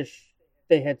kind of wish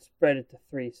they had spread it to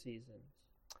 3 seasons.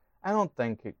 I don't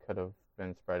think it could have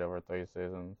been spread over 3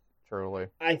 seasons, truly.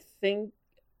 I think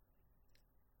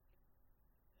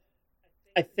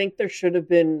there should have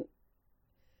been.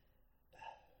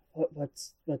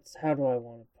 Let's how do I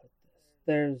want to put this?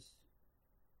 There's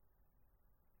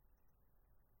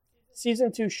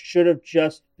season 2 should have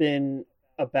just been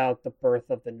about the birth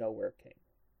of the Nowhere King.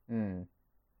 Mm.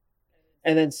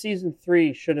 And then season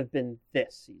 3 should have been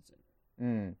this season.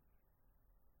 Mm.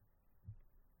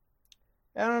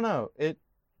 I don't know.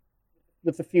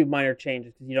 With a few minor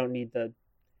changes, because you don't need the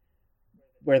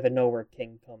where the Nowhere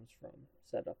King comes from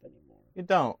set up anymore. You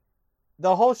don't.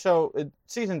 The whole show,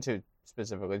 season 2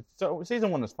 specifically. So season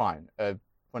 1 is fine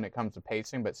when it comes to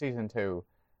pacing, but season 2,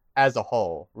 as a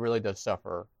whole, really does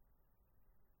suffer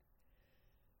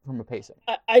from a pacing.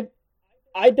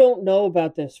 I don't know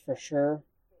about this for sure,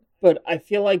 but I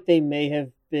feel like they may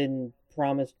have been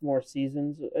promised more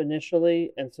seasons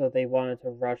initially, and so they wanted to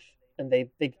rush, and they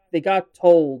got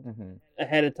told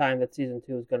ahead of time that season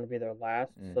 2 was going to be their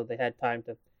last, so they had time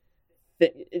to.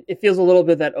 It feels a little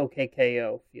bit that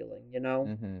OKKO feeling, you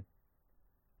know.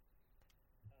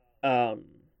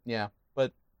 Yeah,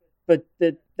 but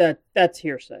that's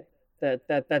hearsay.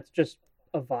 That's just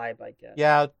a vibe, I guess.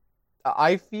 Yeah,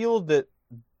 I feel that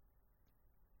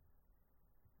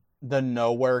the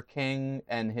Nowhere King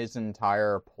and his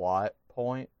entire plot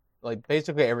point, like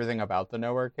basically everything about the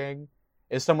Nowhere King,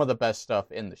 is some of the best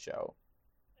stuff in the show.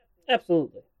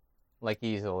 Absolutely. Like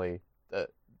easily.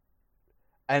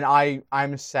 And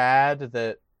I'm sad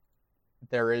that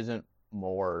there isn't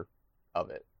more of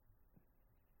it.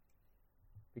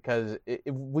 Because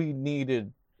we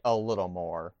needed a little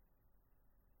more.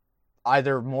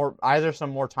 Either some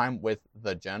more time with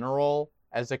the general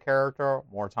as a character,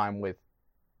 more time with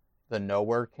the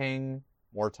Nowhere King,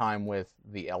 more time with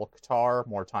the Elktar,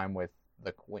 more time with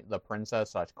the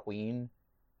princess / queen.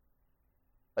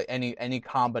 Like any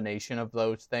combination of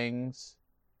those things,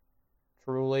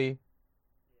 truly.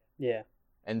 Yeah.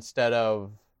 Instead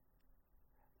of,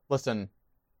 listen,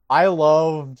 I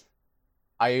love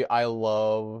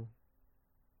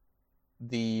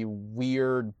the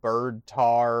weird bird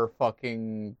tar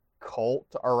fucking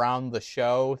cult around the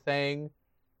show thing.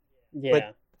 Yeah.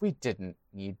 But we didn't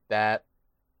need that.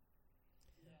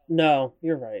 No,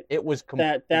 you're right. It was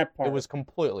that part. It was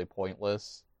completely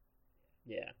pointless.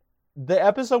 Yeah. The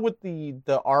episode with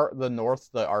the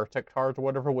Arctic Tars or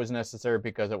whatever was necessary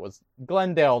because it was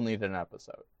Glendale needed an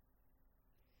episode.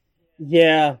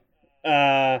 Yeah.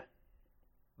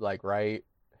 Like, right?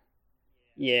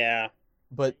 Yeah.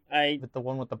 But the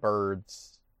one with the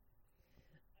birds.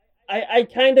 I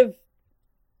kind of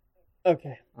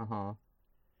okay.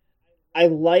 I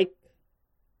like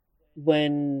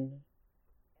when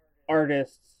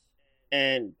artists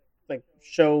and like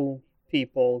show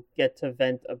people get to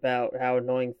vent about how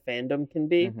annoying fandom can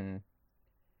be.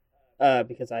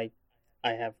 Because I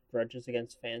have grudges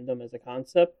against fandom as a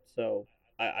concept, so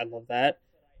I love that.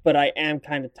 But I am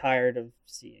kind of tired of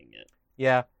seeing it.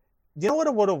 Yeah. You know what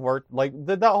it would have worked? Like,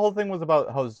 that whole thing was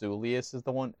about how Zulius is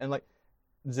the one, and like,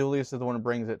 Zulius is the one who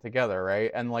brings it together, right?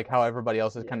 And like how everybody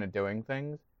else is kind of doing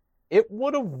things. It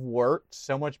would have worked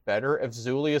so much better if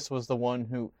Zulius was the one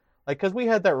who, like, because we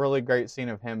had that really great scene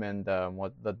of him and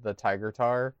the Tiger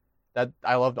Tar. That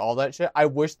I loved all that shit. I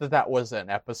wish that was an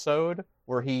episode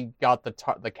where he got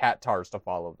the cat tars to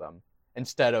follow them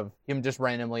instead of him just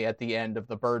randomly at the end of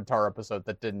the bird tar episode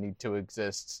that didn't need to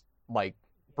exist, like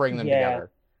bring them together.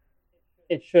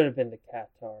 It should have been the cat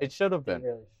tar. It should have been. It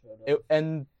really should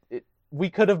have. We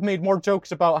could have made more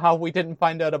jokes about how we didn't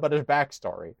find out about his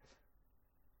backstory.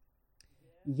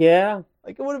 Yeah.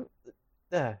 Like, it would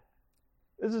have...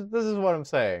 This is what I'm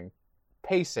saying.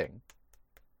 Pacing.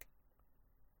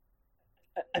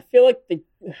 I feel like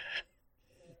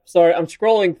Sorry, I'm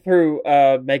scrolling through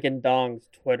Megan Dong's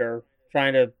Twitter,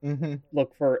 trying to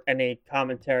look for any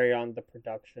commentary on the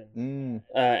production.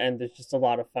 And there's just a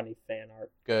lot of funny fan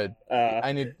art. Good.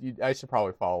 I should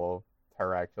probably follow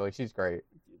her, actually. She's great.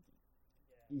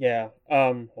 Yeah.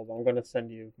 Hold on, I'm gonna send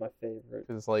you my favorite.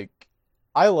 Because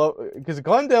because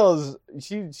Glendale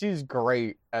she's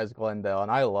great as Glendale,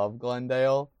 and I love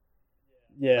Glendale.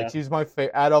 Yeah. Like, she's my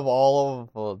favorite out of all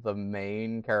of the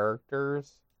main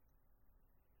characters.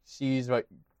 she's like,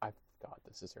 God,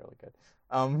 this is really good.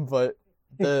 But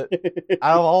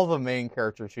out of all the main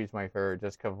characters, she's my favorite,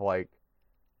 just because like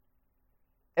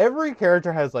every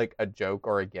character has like a joke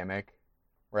or a gimmick,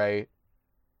 right?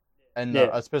 And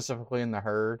specifically in the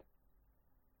herd.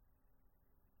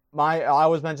 I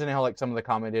was mentioning how like some of the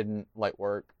comedy didn't like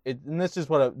work. And this is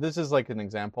this is like an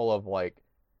example of like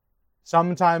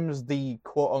sometimes the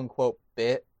quote unquote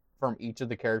bit from each of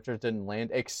the characters didn't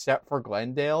land, except for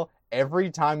Glendale.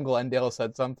 Every time Glendale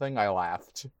said something, I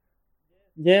laughed.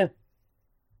 Yeah.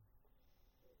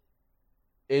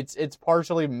 It's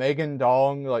partially Megan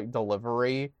Dong like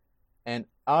delivery, and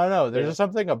I don't know. There's just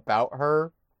something about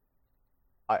her.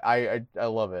 I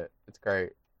love it. It's great.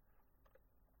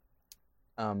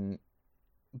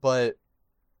 But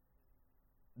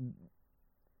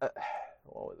what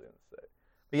was I gonna say?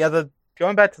 But yeah,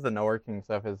 going back to the No Working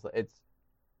stuff it's.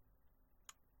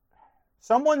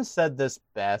 Someone said this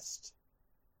best.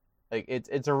 Like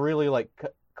it's a really like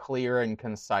clear and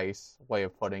concise way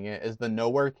of putting it. Is the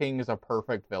Nowhere King is a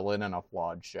perfect villain in a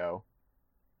flawed show.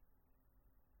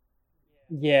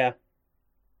 Yeah.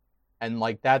 And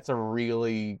like that's a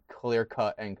really clear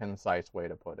cut and concise way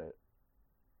to put it.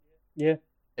 Yeah.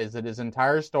 Is that his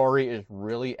entire story is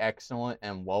really excellent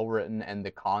and well written, and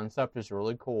the concept is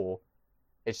really cool.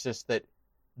 It's just that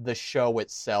the show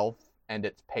itself and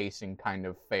its pacing kind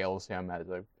of fails him as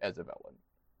a villain.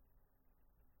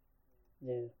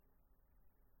 Yeah.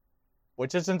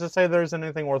 Which isn't to say there's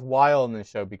anything worthwhile in this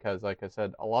show, because, like I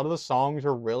said, a lot of the songs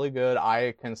are really good.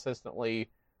 I consistently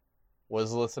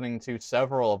was listening to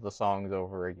several of the songs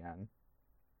over again.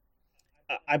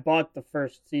 I bought the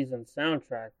first season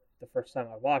soundtrack the first time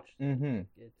I watched it. Mm-hmm.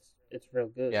 It's real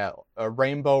good. Yeah,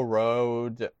 Rainbow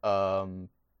Road,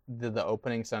 the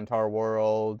opening Centaur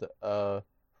World,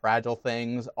 Fragile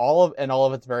Things, all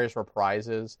of its various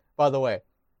reprises. By the way,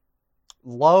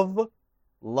 love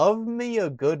me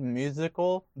a good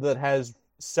musical that has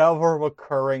several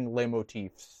recurring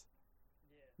leitmotifs.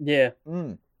 Yeah.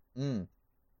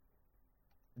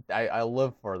 I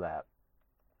live for that.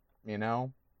 You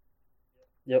know?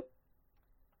 Yep.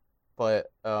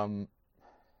 But a lot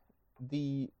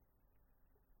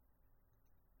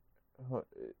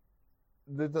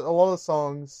of the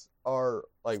songs are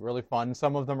like really fun.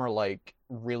 Some of them are like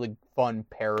really fun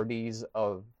parodies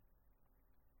of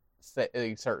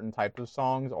certain types of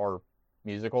songs or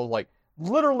musicals. Like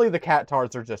literally, the Cat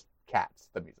Tars are just Cats,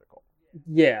 the musical.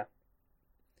 Yeah.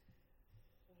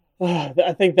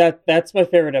 I think that's my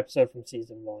favorite episode from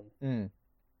season 1.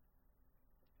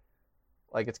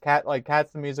 Like it's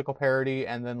Cats the musical parody,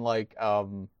 and then like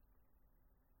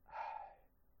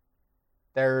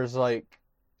there's like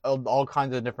all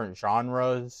kinds of different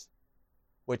genres,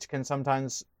 which can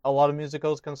sometimes a lot of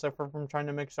musicals can suffer from trying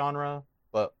to mix genre,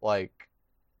 but like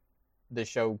the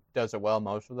show does it well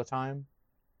most of the time.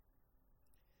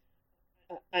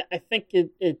 I think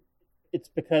it's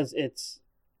because it's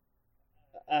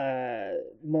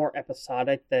more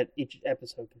episodic, that each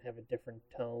episode can have a different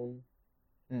tone,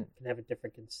 can have a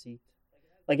different conceit.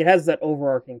 Like it has that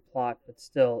overarching plot, but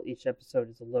still each episode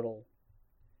is a little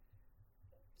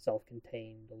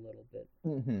self-contained a little bit.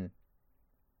 Mm-hmm.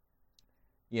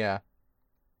 Yeah.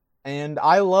 And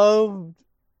I loved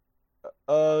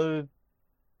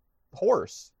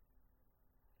Horse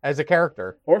as a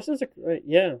character. Horse is a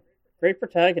great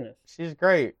protagonist. She's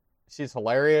great. She's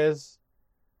hilarious.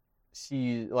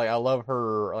 I love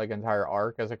her like entire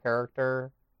arc as a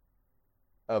character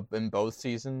in both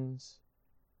seasons.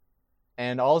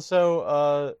 And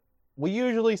also, we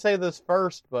usually say this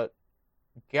first, but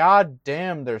god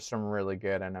damn, there's some really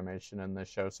good animation in this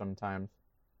show sometimes.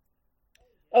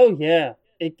 Oh yeah,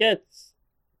 it gets.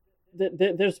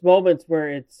 There's moments where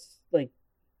it's like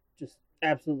just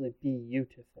absolutely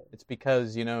beautiful. It's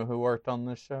because you know who worked on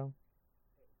this show?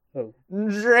 Who?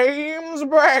 James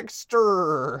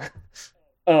Baxter.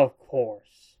 Of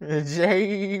course.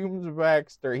 James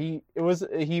Baxter. He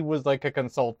was like a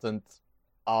consultant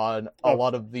on a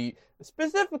lot of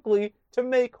specifically to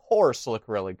make Horse look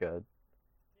really good.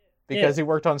 Because he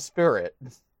worked on Spirit.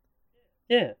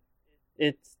 Yeah.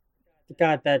 It's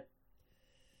God that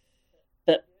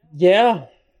yeah.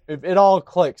 It all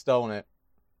clicks, don't it?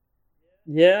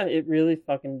 Yeah, it really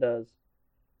fucking does.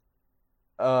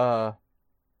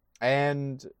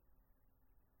 And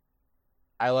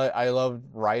I loved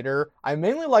Ryder. I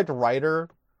mainly liked Ryder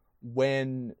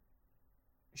when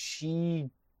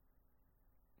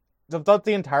throughout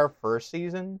the entire first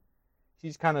season,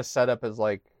 she's kind of set up as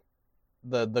like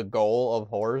the goal of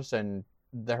Horse, and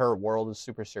her world is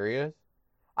super serious.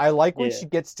 I like when she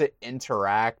gets to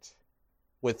interact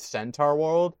with Centaur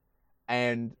World,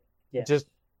 and just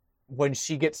when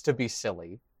she gets to be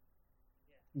silly.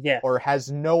 Yeah. Or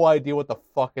has no idea what the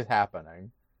fuck is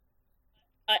happening.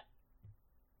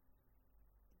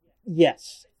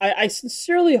 Yes. I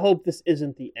sincerely hope this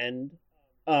isn't the end.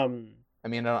 I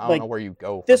mean, I don't know where you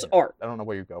go from this here. arc. I don't know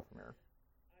where you go from here.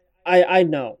 I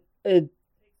know. It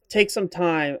takes some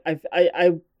time. I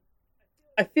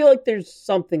feel like there's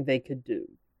something they could do.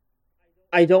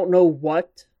 I don't know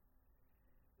what,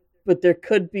 but there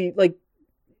could be, like,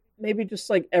 maybe just,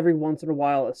 like, every once in a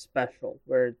while a special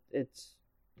where it's...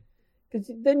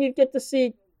 Because then you get to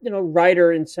see,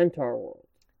 Ryder in Centaur World.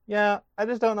 Yeah, I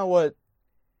just don't know what...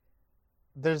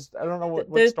 I don't know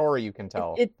what story you can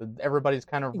tell. Everybody's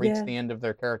kind of reached the end of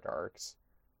their character arcs.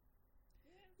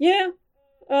 Yeah.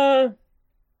 I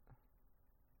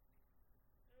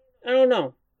don't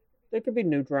know. There could be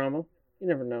new drama. You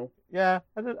never know. Yeah,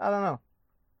 I don't know.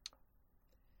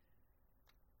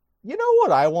 You know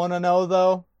what I want to know,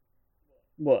 though?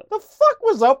 What? The fuck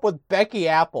was up with Becky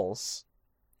Apples?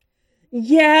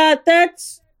 Yeah, that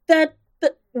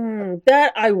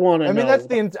I want to know. I mean, that's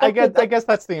I guess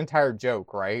that's the entire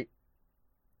joke, right?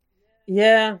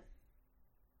 Yeah.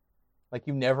 Like,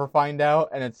 you never find out,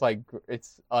 and it's like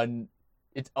it's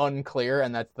unclear,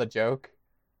 and that's the joke.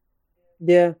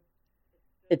 Yeah.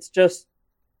 It's just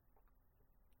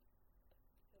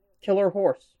Killer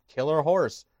Horse. Killer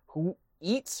Horse, who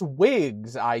eats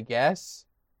wigs, I guess.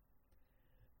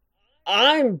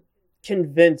 I'm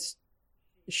convinced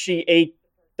she ate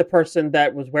the person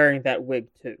that was wearing that wig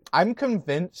too. I'm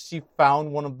convinced she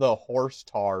found one of the horse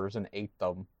tars and ate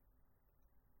them.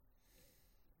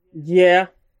 Yeah.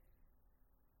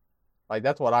 Like,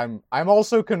 that's what I'm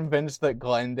also convinced that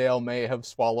Glendale may have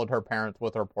swallowed her parents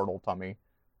with her portal tummy.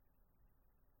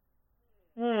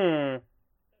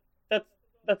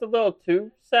 That's a little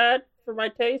too sad for my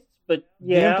taste, but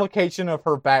yeah. The implication of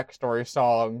her backstory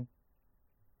song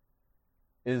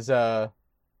is, yeah.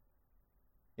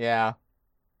 Yeah.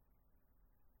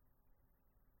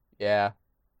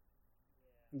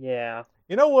 Yeah.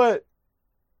 You know what?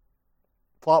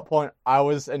 Plot point,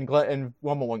 and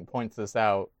Wummelwink points this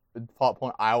out. The plot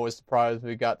point I was surprised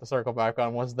we got to circle back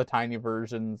on was the tiny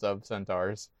versions of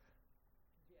centaurs.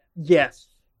 Yes.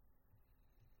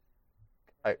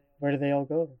 Where do they all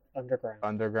go? Underground.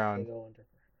 Underground. They go underground.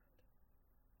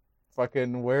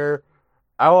 Fucking where...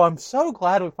 Oh, I'm so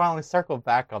glad we finally circled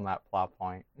back on that plot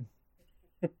point.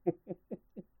 Okay,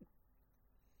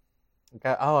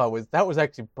 that was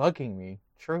actually bugging me,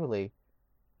 truly.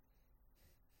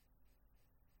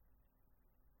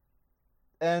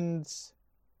 And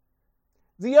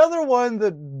the other one,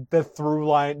 the through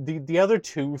line, the other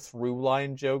two through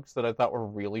line jokes that I thought were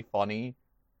really funny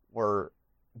were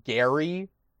Gary.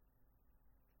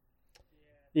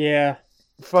 Yeah.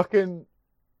 Fucking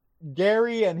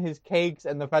Gary and his cakes,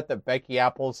 and the fact that Becky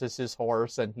Apples is his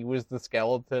horse and he was the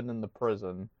skeleton in the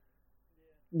prison.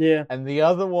 Yeah. And the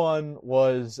other one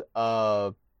was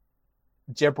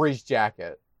Jeffrey's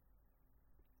jacket.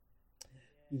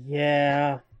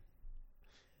 Yeah.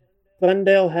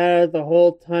 Glendale had it the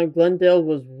whole time. Glendale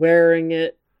was wearing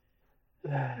it.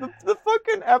 the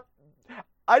fucking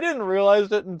I didn't realize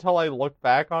it until I looked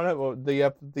back on it. But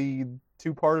the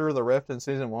two-parter of The Rift in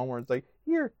season 1 where it's like,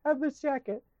 here, have this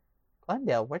jacket.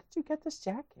 Glendale, where did you get this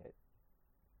jacket?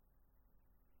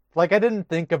 Like, I didn't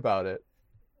think about it.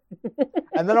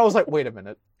 And then I was like, wait a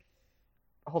minute.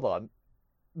 Hold on.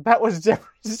 That was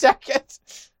Jeffrey's jacket?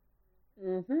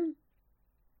 Mm-hmm.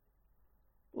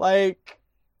 Like,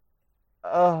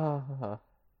 I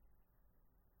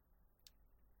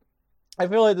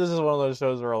feel like this is one of those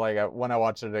shows where, like, when I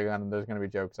watch it again, there's going to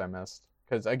be jokes I missed.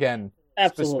 Because, again,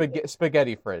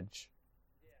 spaghetti fridge.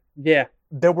 Yeah.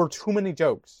 There were too many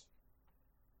jokes.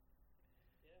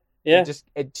 Yeah.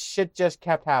 Shit just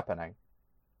kept happening.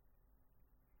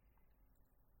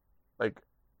 Like,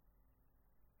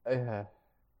 it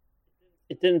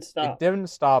didn't stop. It didn't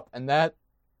stop, and that,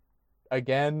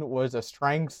 again, was a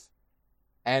strength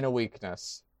and a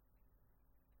weakness.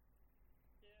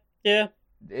 Yeah.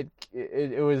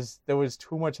 There was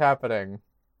too much happening.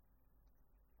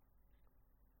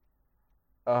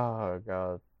 Oh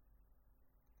god.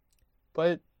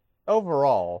 But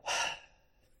overall,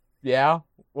 yeah.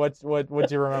 What do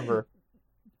you remember?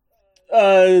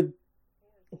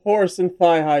 Horse and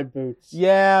thigh-high boots.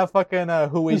 Yeah, fucking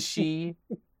Who Is She?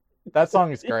 That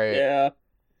song is great. Yeah.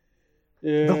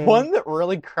 The one that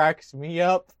really cracks me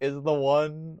up is the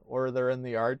one where they're in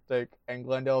the Arctic and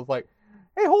Glendale's like,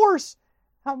 "Hey, horse,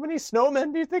 how many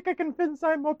snowmen do you think I can fit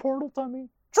inside my portal tummy?"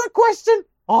 Trick question!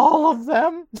 All of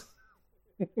them!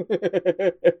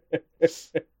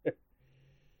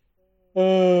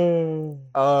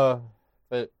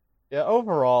 But Yeah,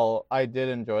 overall, I did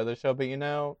enjoy the show, but I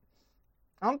don't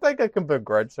think I can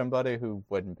begrudge somebody who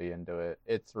wouldn't be into it.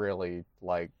 It's really,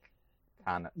 like,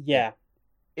 kind of... Yeah.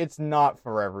 It's not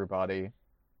for everybody.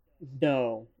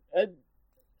 No. I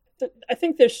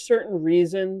think there's certain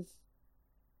reasons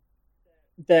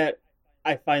that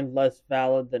I find less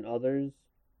valid than others.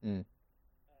 Mm.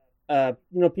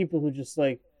 People who just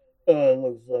like, oh, it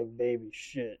looks like baby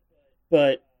shit.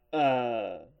 But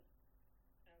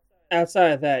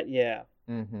outside of that, yeah.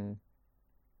 Mm-hmm.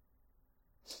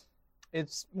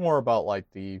 It's more about, like,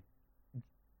 the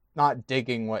not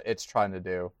digging what it's trying to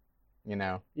do,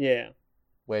 Yeah.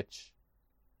 Which,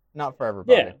 not for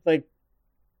everybody. Yeah, like,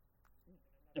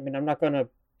 I mean, I'm not gonna...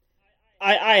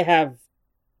 I have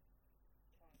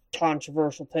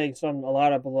controversial takes on a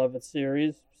lot of beloved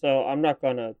series, so I'm not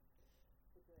gonna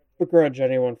begrudge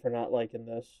anyone for not liking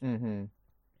this. Mm-hmm. I'm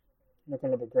not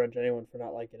gonna begrudge anyone for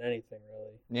not liking anything,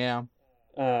 really. Yeah.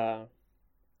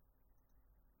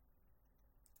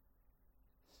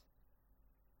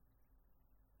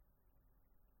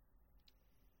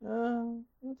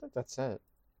 I think that's it.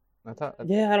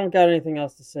 Yeah, I don't got anything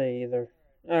else to say either.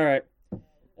 All right.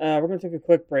 We're going to take a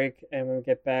quick break, and when we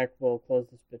get back, we'll close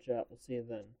this bitch out. We'll see you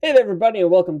then. Hey there, everybody,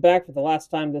 and welcome back for the last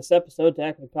time this episode to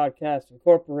Acme Podcast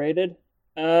Incorporated.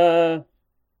 Yeah,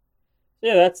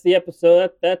 that's the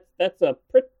episode. That's a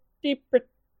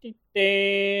pretty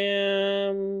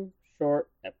damn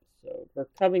short episode.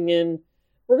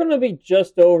 We're going to be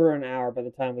just over an hour by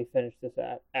the time we finish this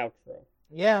outro.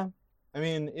 Yeah. I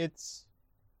mean, it's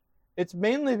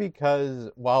mainly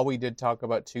because while we did talk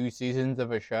about 2 seasons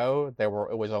of a show, it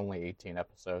was only 18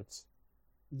 episodes.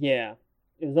 Yeah,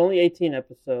 it was only 18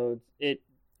 episodes. It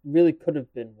really could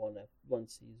have been one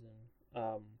season.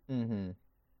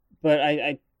 But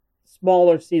I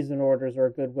smaller season orders are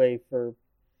a good way for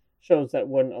shows that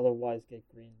wouldn't otherwise get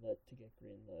greenlit to get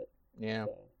greenlit. Yeah.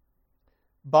 So.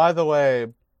 By the way,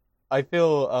 I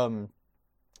feel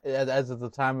as of the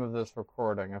time of this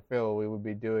recording, I feel we would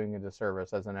be doing a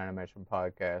disservice as an animation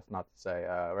podcast not to say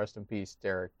rest in peace,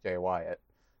 Derek J. Wyatt.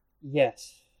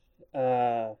 Yes.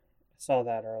 I saw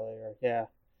that earlier, yeah.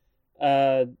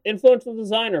 Influential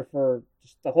designer for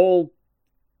just the whole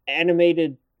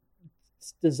animated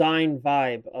design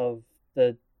vibe of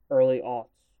the early aughts.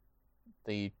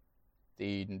 The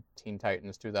Teen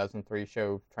Titans 2003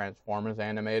 show Transformers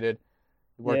animated.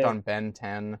 He worked on Ben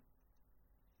 10.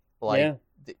 Like,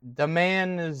 the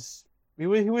man he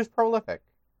was prolific.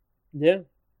 Yeah.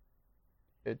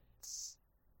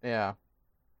 Yeah.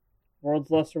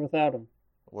 World's lesser without him.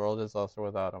 The world is lesser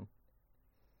without him.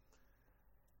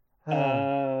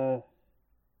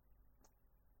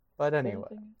 But anyway.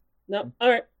 No,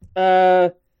 alright.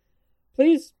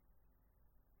 Please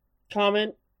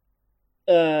comment,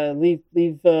 leave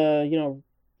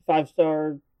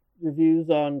 5-star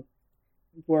reviews on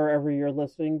wherever you're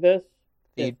listening this.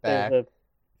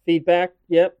 Feedback,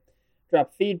 yep.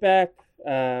 Drop feedback.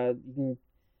 You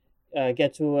can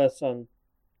get to us on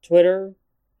Twitter.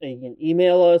 You can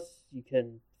email us. You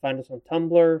can find us on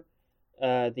Tumblr.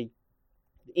 The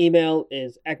email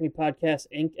is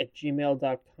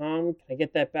acmepodcastinc@gmail.com. Can I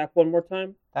get that back one more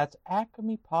time? That's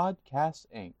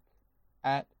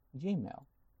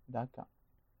acmepodcastinc@gmail.com.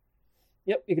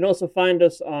 Yep. You can also find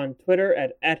us on Twitter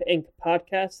at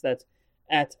 @IncPodcast. That's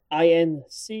at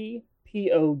INCPODCASTS.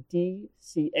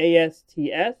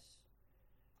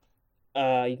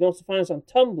 You can also find us on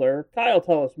Tumblr. Kyle,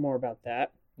 tell us more about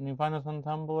that. You can find us on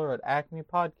Tumblr at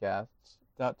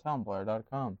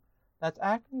acmepodcasts.tumblr.com. That's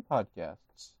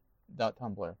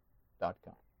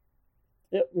acmepodcasts.tumblr.com.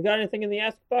 Yep. We got anything in the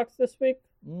Ask box this week?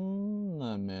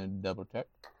 Let me double check.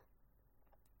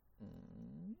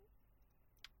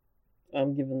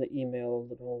 I'm giving the email a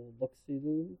little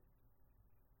look-see.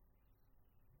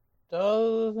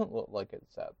 Doesn't look like it,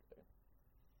 sadly.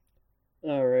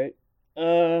 All right.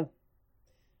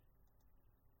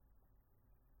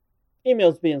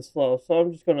 Email's being slow, so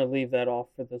I'm just going to leave that off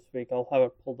for this week. I'll have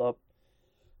it pulled up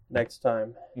next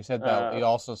time. You said that. You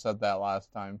also said that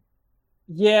last time.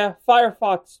 Yeah,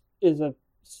 Firefox is a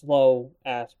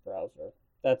slow-ass browser.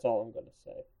 That's all I'm going to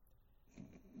say.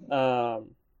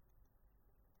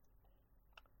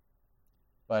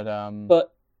 But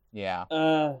yeah,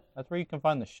 that's where you can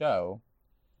find the show.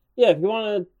 Yeah, if you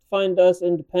want to find us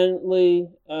independently,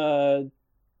 Kai,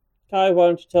 why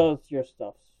don't you tell us your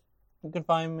stuff? You can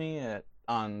find me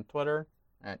on Twitter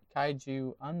at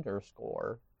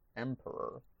Kaiju_Emperor.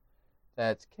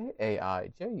 That's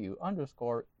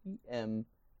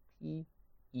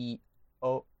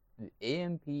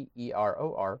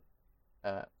KAIJU_EMPEROR.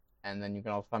 And then you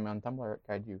can also find me on Tumblr at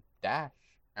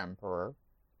Kaiju-Emperor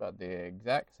but the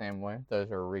exact same way.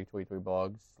 Those are retweet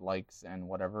blogs, likes, and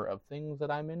whatever of things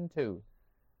that I'm into.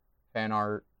 Fan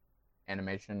art,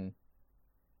 animation,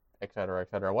 etc.,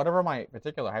 etc. Whatever my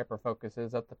particular hyper-focus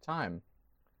is at the time.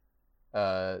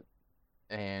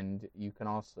 And you can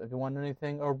also, if you want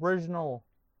anything original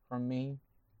from me,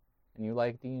 and you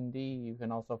like D&D, you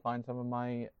can also find some of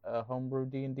my homebrew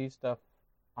D&D stuff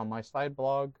on my side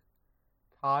blog,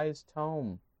 Kai's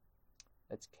Tome.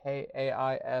 That's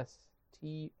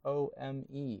Kaistome.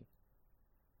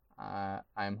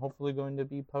 I'm hopefully going to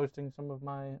be posting some of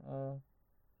my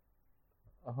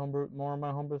more of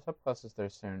my homebrew subclasses there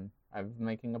soon. I'm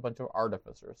making a bunch of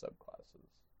artificer subclasses.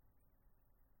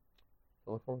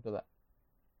 So look forward to that.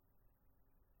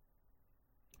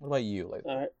 What about you, Laser?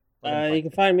 All right. You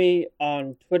can find me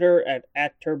on Twitter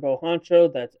at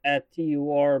TurboHoncho. That's at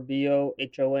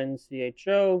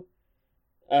TurboHoncho.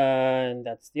 And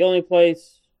that's the only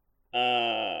place.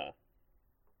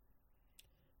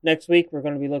 Next week, we're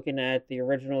going to be looking at the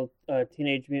original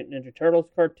Teenage Mutant Ninja Turtles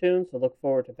cartoon, so look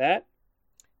forward to that.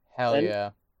 Hell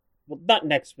yeah. Well, not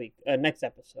next week. Next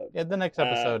episode. Yeah, the next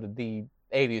episode of the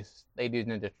 80s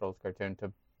Ninja Turtles cartoon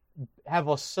to have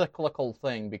a cyclical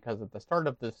thing, because at the start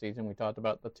of this season, we talked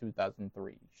about the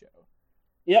 2003 show.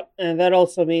 Yep, and that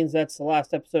also means that's the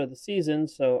last episode of the season,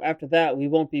 so after that, we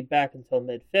won't be back until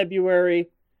mid-February.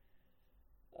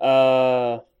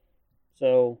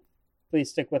 So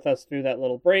please stick with us through that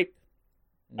little break.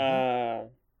 Mm-hmm.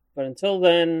 But until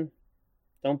then,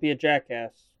 don't be a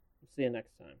jackass. We'll see you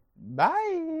next time.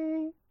 Bye!